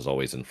Yeah. list is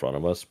always in front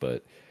of us.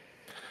 But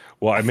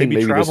Well, I I may think be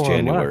maybe this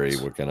traveling January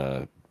less. we're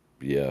gonna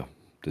yeah,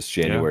 this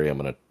Yeah, January I'm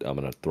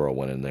gonna throw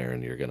one in there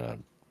and you're gonna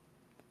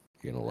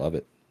love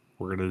it.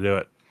 we're gonna do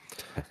it.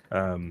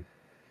 Um,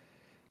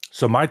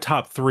 so my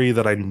top 3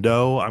 that I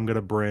know I'm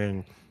gonna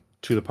bring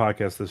to the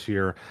podcast this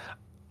year,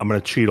 I'm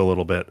gonna cheat a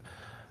little bit.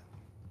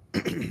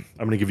 I'm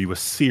gonna give you a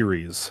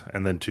series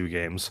and then 2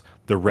 games.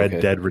 The Red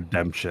Okay. Dead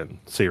Redemption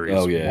Oh series,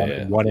 yeah, one,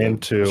 yeah. one Yeah.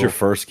 and It was your two.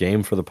 first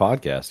game for the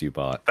podcast you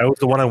bought. That was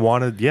the one I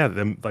wanted. Yeah,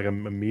 then like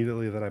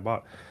immediately that I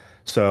bought.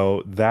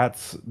 So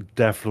that's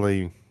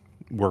definitely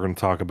we're going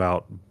to talk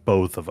about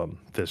both of them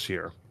this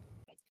year.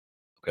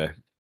 Okay.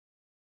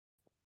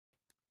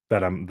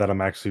 That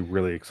I'm actually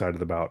really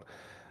excited about.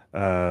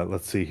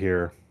 Let's see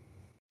here.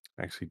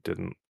 Actually,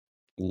 didn't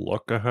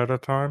look ahead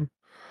of time.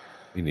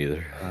 Me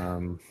neither.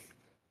 Um,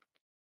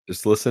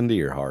 Just listen to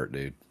your heart,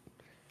 dude.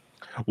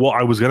 well,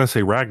 I was going to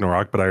say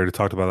Ragnarok, but I already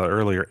talked about that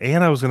earlier,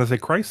 and I was going to say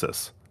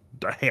Crisis.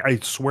 I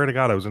swear to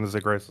God, I was going to say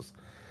Crisis,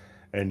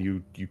 and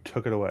you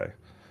took it away.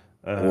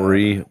 Uh,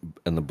 Ori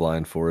and the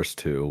Blind Forest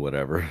 2,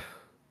 whatever.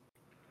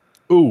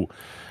 Ooh,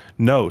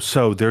 no.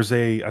 So there's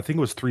I think it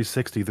was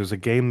 360. There's a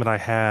game that I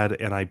had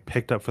and I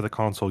picked up for the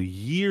console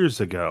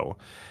years ago,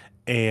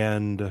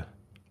 and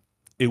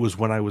it was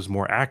when I was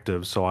more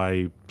active, so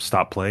I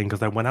stopped playing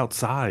because I went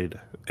outside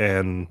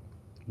and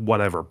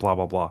whatever, blah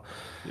blah blah.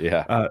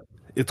 Yeah. Uh,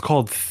 it's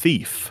called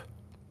Thief.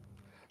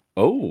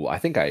 Oh, I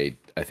think I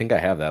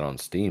have that on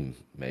Steam,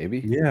 maybe.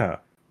 Yeah.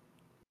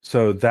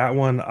 So that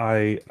one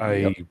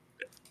Yep.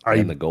 I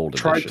And the gold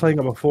tried edition. playing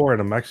it before, and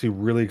I'm actually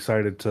really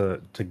excited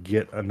to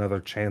get another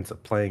chance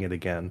at playing it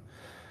again.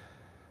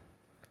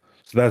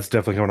 So that's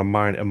definitely coming to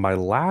mind. And my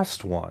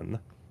last one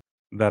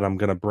that I'm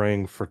gonna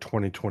bring for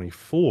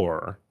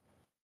 2024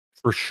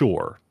 for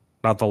sure,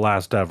 not the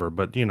last ever,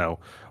 but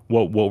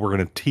what we're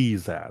gonna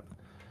tease at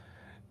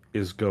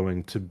is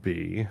going to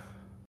be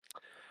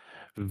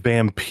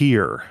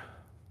Vampire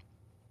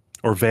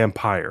or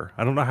Vampire.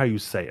 I don't know how you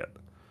say it.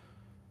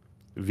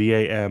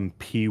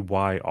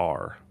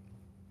 Vampyr.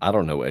 I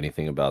don't know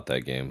anything about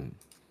that game.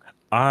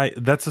 I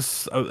that's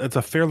it's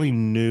a fairly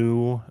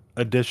new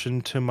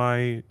addition to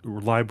my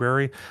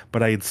library,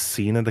 but I had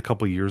seen it a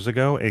couple years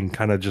ago and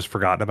kind of just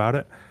forgotten about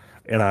it.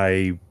 And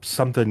I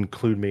something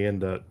clued me in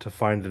to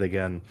find it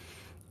again,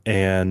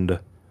 and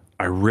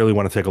I really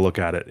want to take a look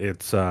at it.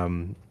 It's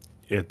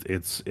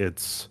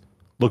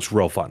looks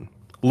real fun.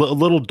 A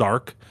little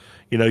dark,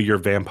 you're a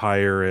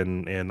vampire,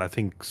 and I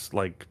think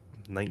like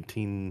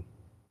 19.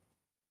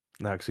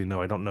 Actually,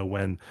 no, I don't know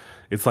when.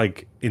 It's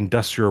like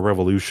Industrial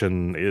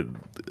Revolution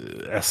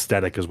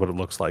aesthetic is what it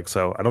looks like.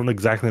 So I don't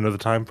exactly know the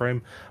time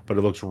frame, but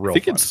it looks I real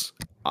think fun.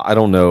 I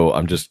don't know.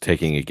 I'm just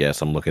taking a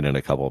guess. I'm looking at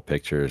a couple of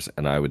pictures,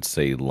 and I would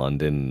say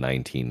London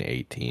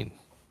 1918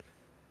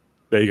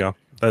 There you go.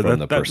 from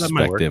the That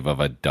might work. perspective of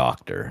a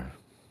doctor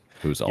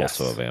who's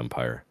also a Yes,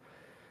 vampire.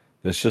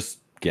 It's just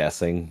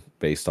guessing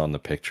based on the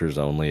pictures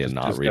only and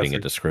not just reading a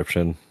guessing.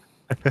 description.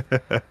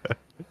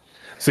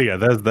 So yeah,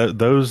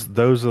 those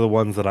are the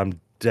ones that I'm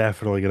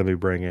definitely going to be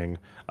bringing.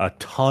 A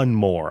ton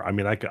more. I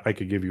mean, I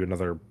could give you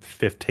another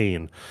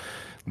 15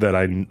 that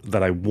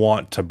I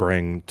want to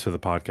bring to the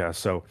podcast.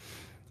 So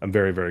I'm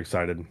very very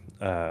excited.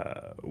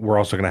 We're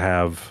also going to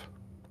have.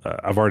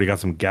 I've already got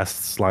some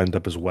guests lined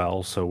up as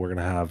well, so we're going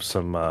to have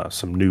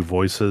some new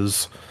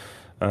voices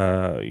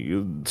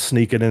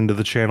sneaking into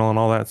the channel and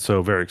all that.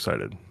 So very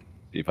excited.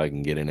 See if I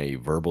can get in a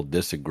verbal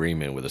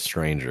disagreement with a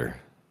stranger.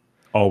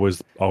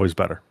 Always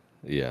better.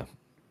 Yeah.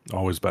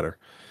 Always better.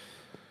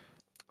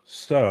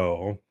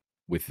 So,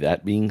 With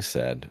that being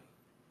said,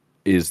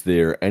 is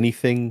there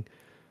anything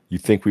you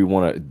think we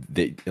want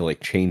to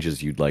like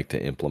changes you'd like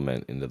to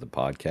implement into the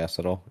podcast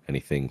at all?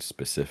 Anything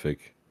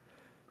specific?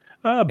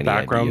 Any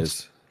backgrounds,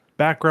 ideas?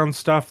 background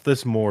stuff.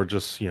 This more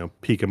just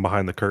peeking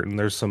behind the curtain.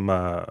 There's some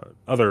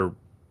other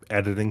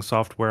editing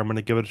software I'm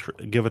going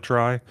to give a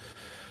try.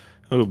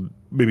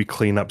 Maybe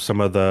clean up some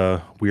of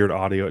the weird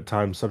audio at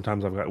times.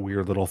 Sometimes I've got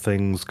weird little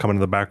things coming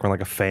in the background,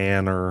 like a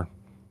fan or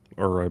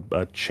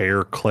a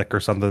chair click or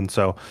something.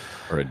 So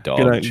Or a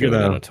dog chewing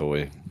on gonna a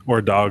toy? or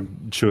a dog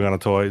chewing on a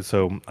toy.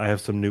 So I have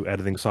some new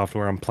editing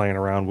software I'm playing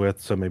around with.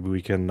 So maybe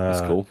we can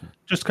That's cool.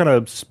 just kind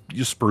of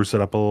just spruce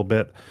it up a little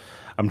bit.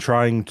 I'm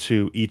trying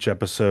to each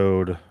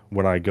episode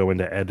when I go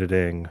into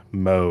editing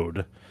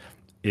mode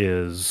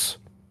is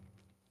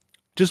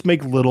just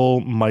make little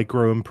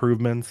micro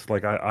improvements.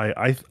 Like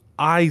I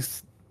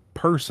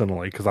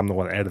personally, because I'm the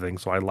one editing,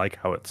 so I like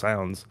how it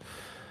sounds.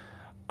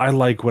 I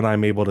like when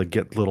I'm able to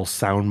get little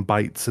sound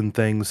bites and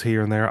things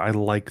here and there. I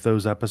like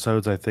those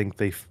episodes. I think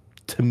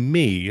to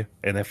me,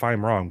 and if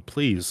I'm wrong,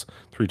 please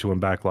 321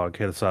 backlog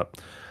hit us up.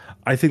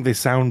 I think they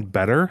sound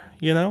better.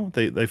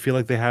 They feel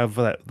like they have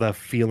that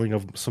feeling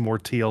of some more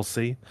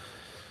TLC.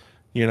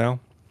 You know,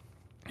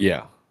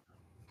 Yeah.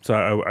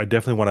 so I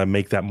definitely want to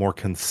make that more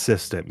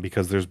consistent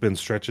because there's been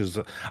stretches.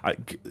 I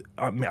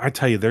I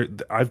tell you,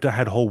 I've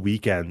had whole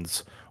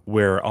weekends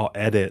where I'll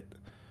edit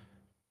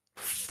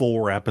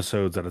 4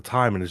 episodes at a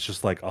time, and it's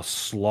just like a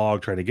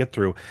slog trying to get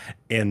through,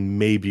 and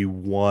maybe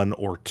one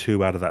or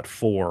two out of that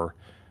four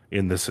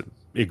in this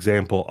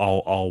example,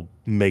 I'll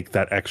make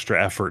that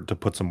extra effort to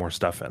put some more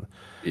stuff in.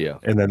 Yeah.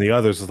 And then the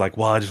others is like,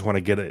 well, I just want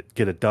to get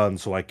it done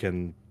so I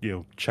can,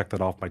 check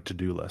that off my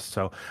to-do list.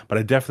 So, but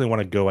I definitely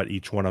want to go at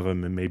each one of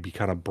them and maybe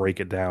kind of break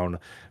it down,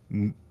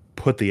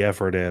 put the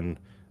effort in,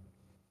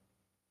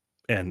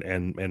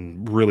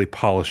 and really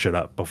polish it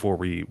up before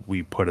we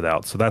put it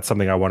out. So that's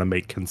something I want to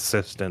make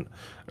consistent,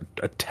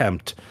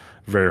 attempt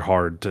very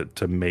hard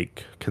to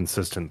make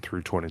consistent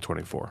through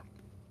 2024.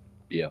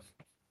 Yeah.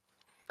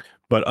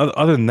 But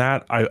other than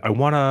that, I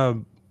want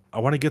to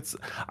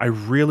I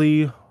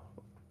really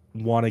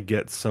want to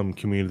get some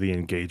community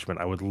engagement.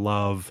 I would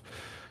love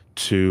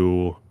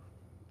to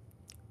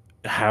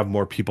have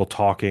more people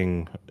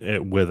talking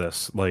with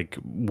us. Like,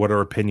 what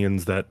are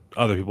opinions that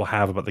other people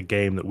have about the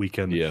game that we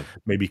can Yeah.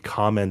 maybe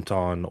comment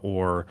on,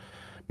 or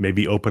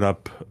maybe open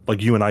up.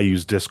 Like, you and I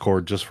use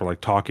Discord just for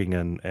like talking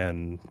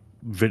and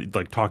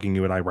like talking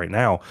you and I right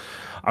now.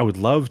 I would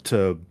love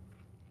to,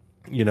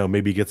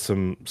 maybe get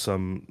some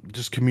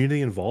just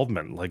community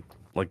involvement. Like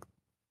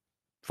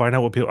find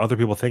out what other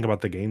people think about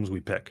the games we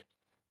pick.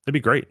 That'd be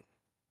great.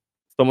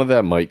 Some of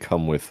that might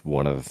come with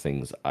one of the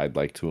things I'd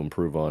like to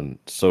improve on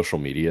social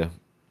media.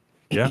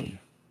 Yeah.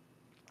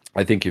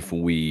 I think if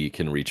we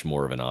can reach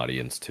more of an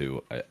audience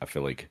too, I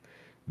feel like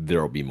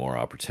there will be more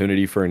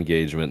opportunity for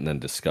engagement and then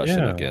discussion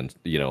Yeah. against,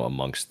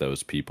 amongst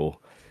those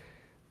people.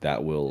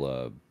 That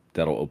will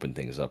that'll open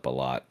things up a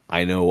lot.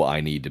 I know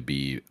I need to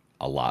be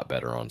a lot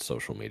better on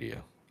social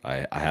media.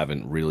 I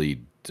haven't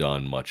really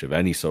done much of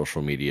any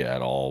social media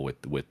at all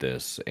with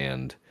this,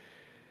 and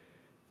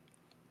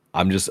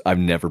I've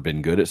never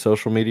been good at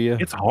social media.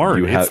 It's hard.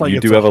 You It's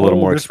do a have a little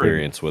whole more different.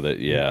 experience with it,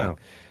 yeah.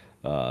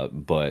 Yeah.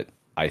 But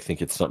I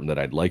think it's something that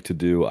I'd like to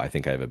do. I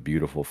think I have a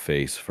beautiful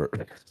face for.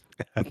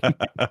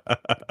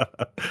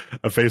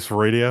 A face for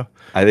radio.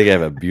 I think I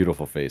have a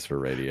beautiful face for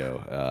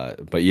radio.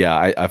 But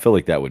yeah, I feel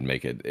like that would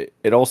make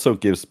it also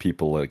gives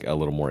people like a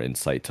little more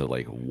insight to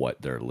like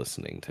what they're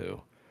listening to.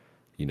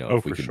 Oh,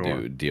 If we for could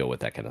sure. deal with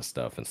that kind of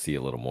stuff and see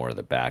a little more of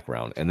the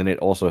background. And then it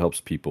also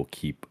helps people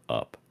keep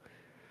up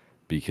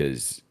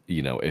because,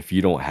 if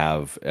you don't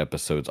have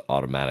episodes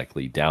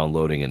automatically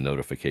downloading and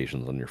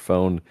notifications on your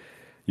phone,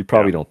 you Yeah.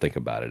 probably don't think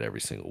about it every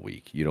single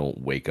week. You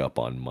don't wake up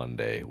on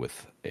Monday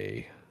with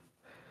a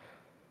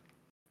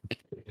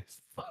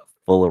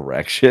full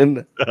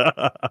erection.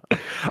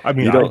 I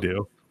mean, You I don't,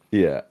 do.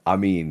 yeah. I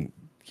mean,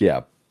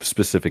 yeah,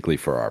 specifically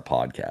for our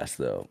podcast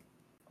though.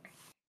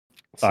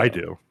 I So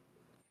do.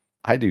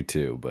 I do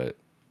too, but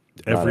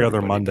not Every other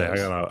everybody Monday, I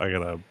does.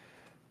 got a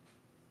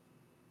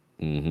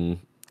Hmm.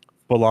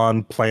 full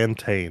on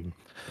plantain.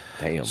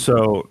 Damn.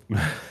 So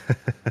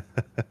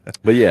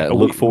But yeah,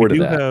 look we forward to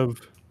do that.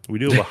 have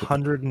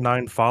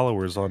 109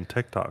 followers on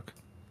TikTok.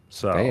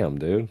 So Damn,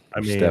 dude. I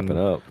You're stepping mean,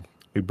 up.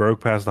 we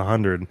broke past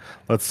 100.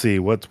 Let's see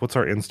what's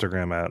our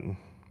Instagram at?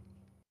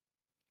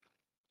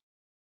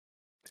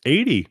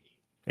 80.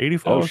 80 Oh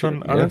followers shit.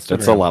 on Yeah, that's a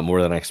Instagram. lot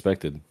more than I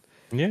expected.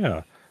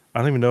 Yeah. I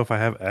don't even know if I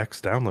have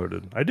X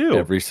downloaded. I do.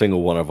 Every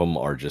single one of them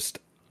are just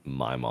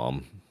my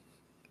mom.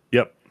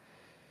 Yep.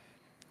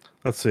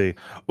 Let's see.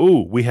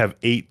 Ooh, we have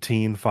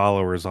 18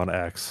 followers on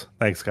X.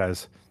 Thanks,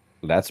 guys.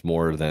 That's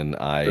more than This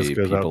I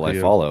goes out people to I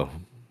you. follow.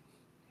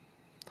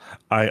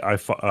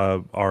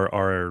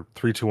 Our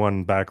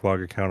 321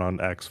 backlog account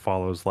on X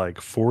follows like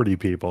 40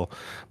 people,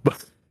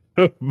 but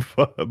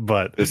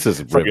but This is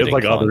it's riveting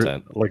like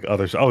content.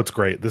 others. Oh, it's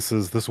great. This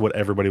is what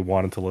everybody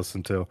wanted to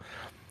listen to.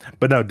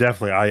 But no,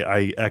 definitely,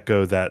 I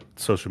echo that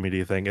social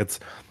media thing. It's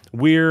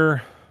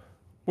we're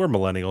we're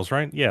millennials,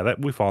 right? Yeah, that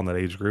we fall in that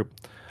age group.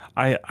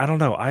 I don't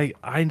know.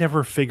 I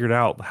never figured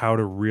out how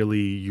to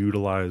really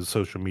utilize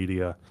social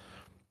media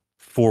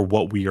for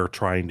what we are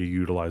trying to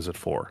utilize it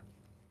for.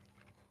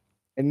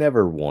 I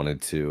never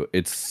wanted to.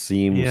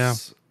 Yeah.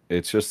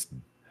 It's just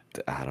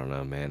I don't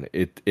know, man.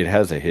 It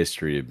has a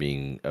history of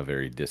being a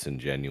very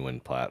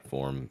disingenuine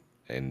platform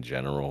in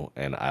general,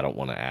 and I don't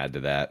want to add to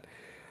that.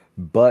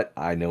 But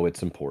I know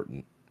it's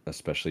important,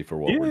 especially for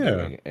what we're Yeah,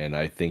 doing, and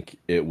I think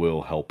it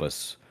will help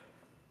us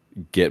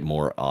get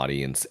more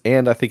audience,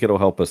 and I think it'll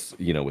help us,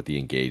 with the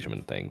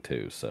engagement thing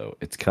too. So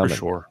it's for coming.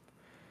 sure.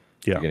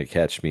 You're Yeah. gonna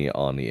catch me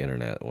on the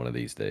internet one of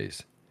these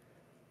days.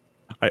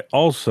 I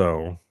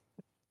also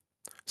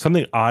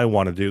something I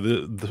want to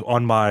do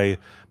on my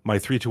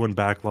 321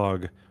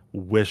 backlog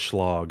wish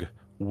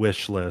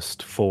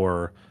list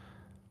for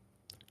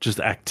just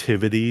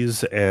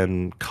activities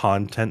and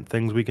content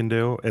things we can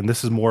do. And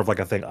this is more of like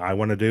a thing I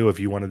want to do. If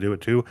you want to do it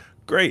too,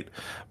 great.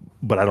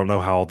 But I don't know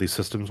how all these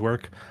systems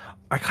work.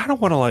 I kind of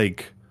want to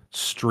like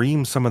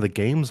stream some of the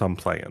games I'm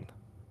playing.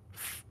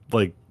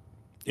 Like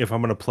if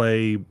I'm going to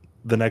play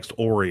the next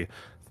Ori,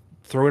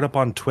 throw it up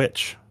on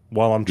Twitch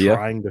while I'm Yeah.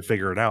 trying to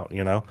figure it out,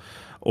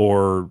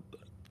 or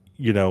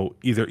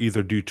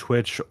either do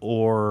Twitch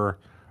or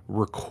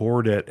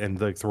record it and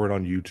like throw it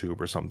on YouTube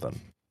or something.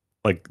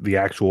 Like the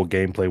actual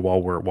gameplay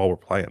while we're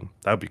playing.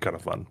 That'd be kind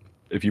of fun.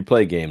 If you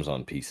play games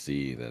on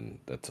PC, then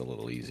that's a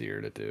little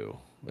easier to do.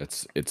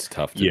 It's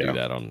tough to do Yeah.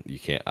 that on. You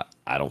can't.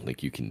 I don't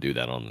think you can do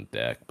that on the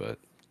deck, but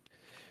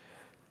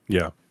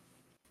Yeah.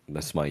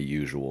 that's my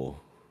usual.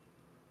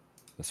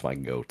 That's my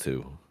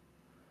go-to.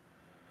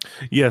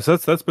 Yes,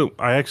 that's been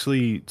I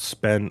actually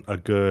spent a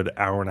good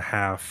hour and a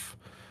half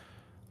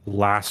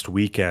last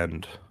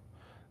weekend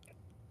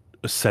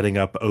setting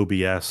up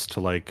OBS to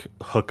like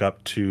hook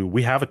up to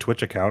we have a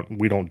Twitch account.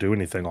 We don't do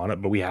anything on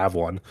it, but we have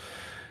one.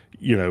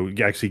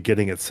 Actually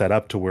getting it set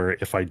up to where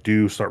if I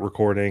do start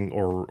recording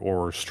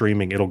or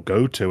streaming, it'll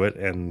go to it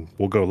and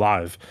we'll go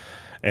live.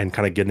 And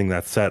kind of getting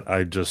that set,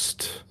 I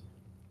just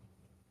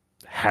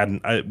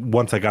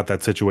once I got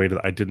that situated,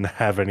 I didn't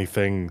have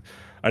anything.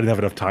 I didn't have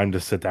enough time to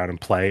sit down and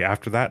play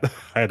after that.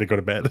 I had to go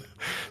to bed.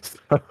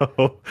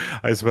 So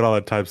I spent all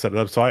that time setting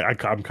it up. So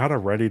I'm kind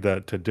of ready to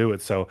do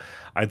it. So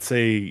I'd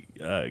say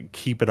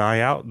keep an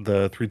eye out.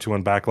 The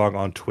 321 backlog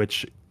on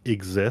Twitch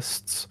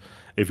exists.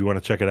 If you want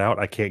to check it out,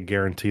 I can't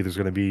guarantee there's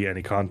going to be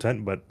any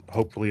content, but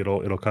hopefully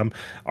it'll come.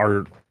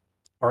 Our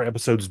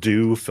episodes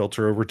do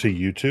filter over to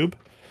YouTube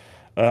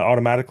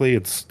automatically.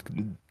 It's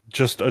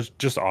just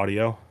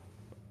audio,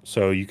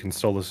 so you can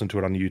still listen to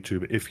it on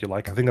YouTube if you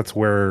like. I think that's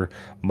where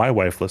my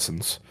wife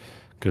listens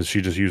because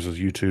she just uses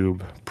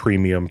YouTube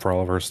Premium for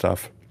all of her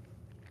stuff.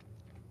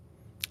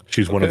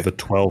 She's one of Okay. the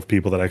 12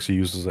 people that actually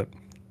uses it.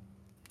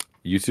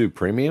 YouTube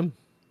Premium?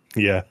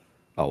 Yeah,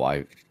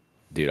 Oh,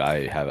 dude,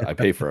 I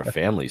pay for a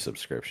family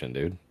subscription,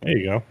 dude. there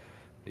you go.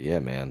 Yeah,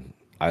 man.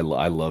 I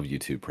love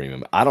YouTube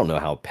Premium. I don't know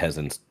how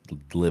peasants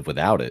live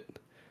without it.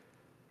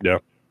 Yeah.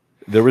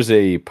 There was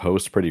a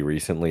post pretty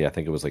recently, I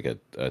think it was like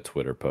a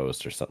Twitter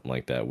post or something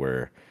like that,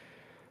 where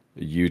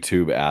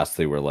YouTube asked,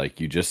 they were like,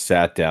 you just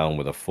sat down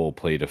with a full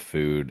plate of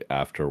food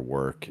after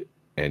work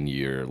and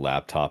your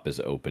laptop is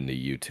open to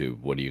YouTube.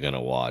 What are you going to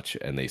watch?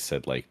 And they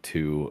said like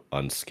two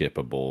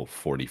unskippable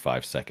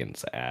 45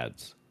 seconds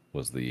ads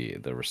was the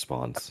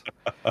response.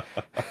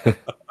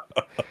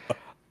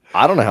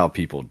 I don't know how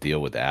people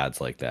deal with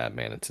ads like that,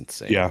 man. It's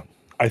insane. Yeah.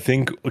 I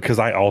think because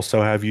I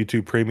also have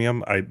YouTube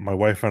Premium, my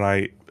wife and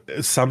I,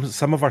 some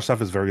of our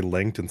stuff is very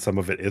linked and some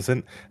of it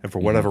isn't. And for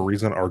Hmm. whatever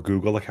reason, our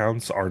Google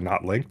accounts are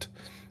not linked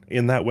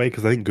in that way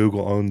because I think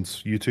Google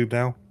owns YouTube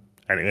now.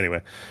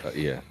 Anyway,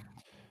 Yeah.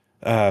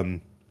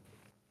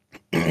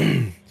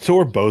 so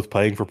we're both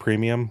paying for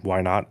premium.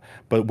 Why not?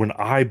 But when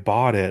I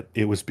bought it,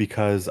 it was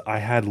because I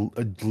had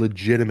a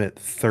legitimate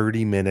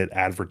 30-minute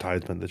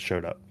advertisement that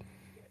showed up.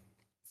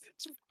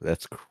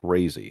 That's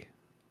crazy.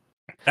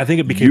 I think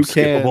it became You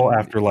skippable can,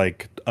 after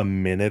like a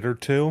minute or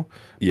two,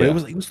 but yeah. it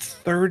was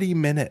 30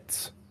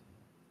 minutes.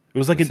 It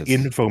was like an It's,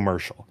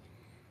 infomercial.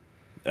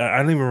 I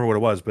don't even remember what it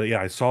was, but yeah,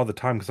 I saw the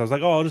time because I was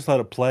like, "Oh, I'll just let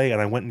it play." And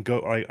I went and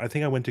go. I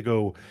think I went to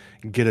go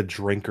get a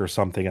drink or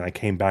something, and I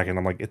came back and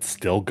I'm like, "It's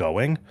still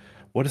going.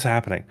 What is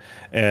happening?"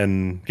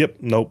 And yep,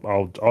 nope.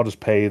 I'll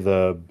just pay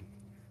the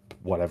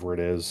whatever it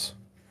is.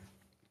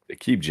 they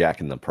keep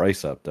jacking the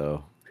price up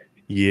though.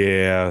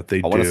 Yeah,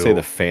 they I want to say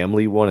the do.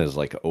 family one is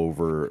like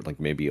over like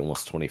maybe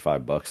almost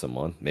 25 bucks a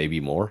month, maybe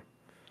more,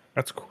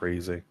 That's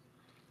crazy.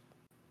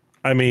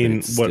 I but mean,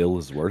 it what? still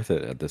is worth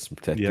it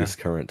at Yeah, this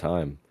current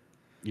time.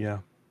 yeah,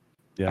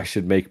 I yeah,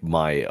 should make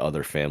my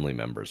other family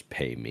members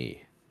pay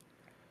me.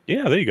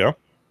 yeah. There you go.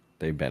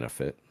 They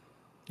benefit.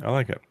 I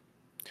like it.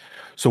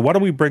 So why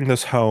don't we bring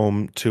this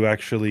home to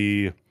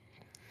actually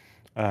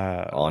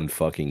On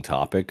fucking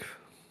topic.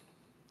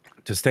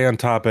 to stay on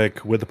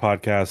topic with the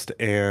podcast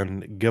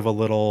and give a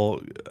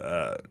little,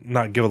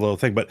 not give a little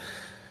thing, but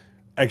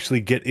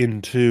actually get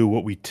into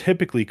what we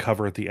typically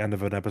cover at the end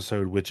of an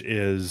episode, which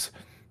is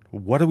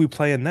what are we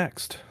playing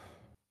next?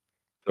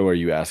 So are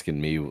you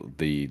asking me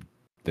the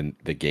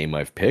game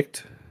I've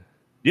picked?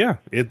 Yeah,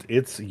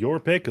 it's your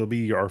pick. It'll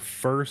be our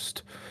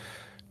first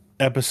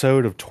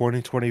episode of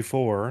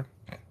 2024.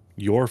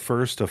 Your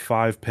first of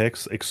 5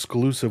 picks,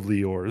 exclusively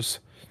yours.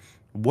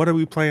 What are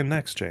we playing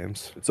next,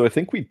 James? So I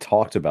think we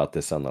talked about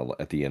this on the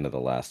at the end of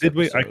the last Did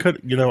we? I episode. could,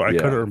 I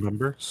couldn't Yeah.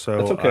 remember. That's So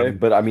okay,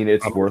 but I mean,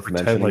 it's I'm gonna worth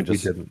pretend mentioning. like we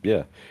Just didn't.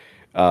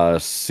 yeah,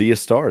 Sea of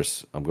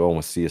Stars. I'm going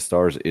with Sea of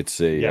Stars.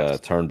 It's a Yes.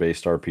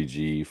 turn-based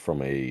RPG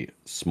from a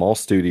small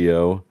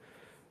studio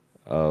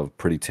of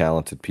pretty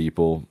talented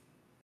people.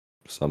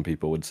 Some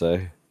people would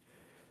say,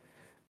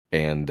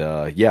 and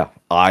yeah,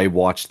 I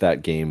watched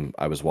that game.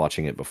 I was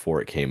watching it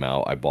before it came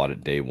out. I bought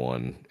it day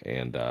one,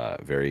 and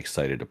very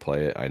excited to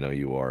play it. I know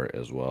you are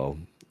as well,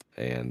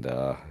 and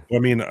I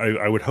mean,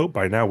 I would hope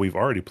by now we've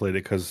already played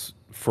it because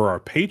for our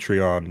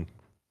Patreon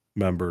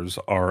members,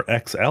 our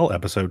XL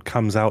episode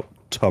comes out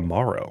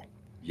tomorrow.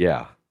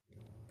 yeah.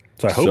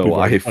 So I hope we've So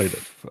already played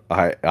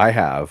I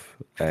have,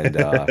 and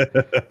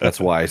it. that's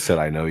why I said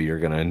I know you're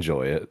gonna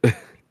enjoy it.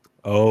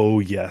 Oh,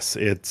 yes.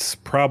 It's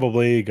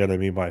probably going to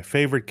be my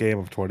favorite game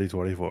of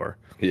 2024.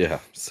 Yeah.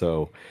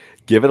 So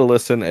give it a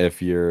listen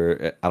if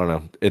you're. I don't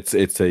know. It's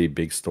a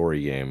big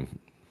story game.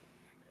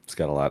 It's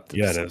got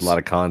Yeah, it a is. lot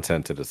of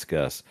content to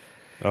discuss.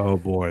 Oh,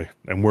 boy.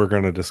 And we're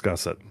going to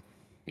discuss it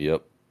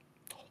Yep.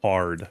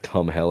 hard.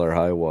 Come hell or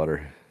high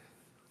water.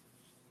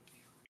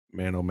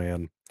 Man, oh,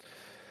 man.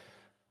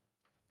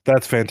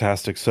 That's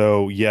fantastic.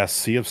 So, yes,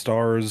 Sea of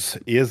Stars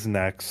is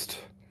next.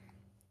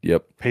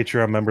 Yep.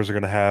 Patreon members are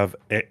going to have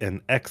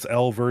an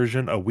XL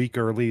version a week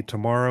early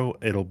tomorrow.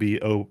 It'll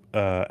be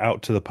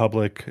out to the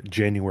public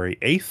January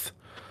 8th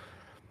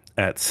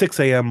at 6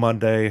 a.m.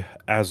 Monday,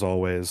 as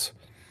always.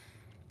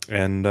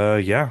 And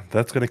yeah,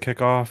 that's going to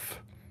kick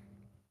off.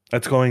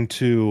 That's going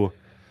to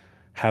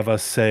have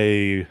us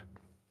say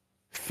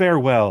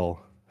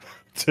farewell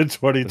to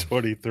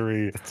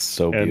 2023 It's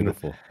so and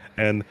beautiful.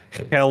 and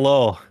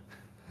hello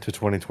to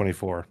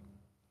 2024.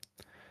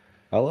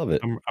 I love it.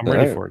 I'm All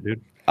ready right. for it,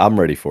 dude. I'm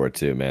ready for it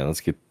too, man.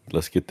 Let's get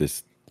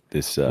this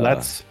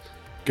Let's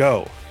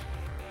go.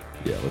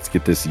 yeah, let's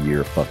get this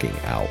year fucking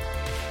out.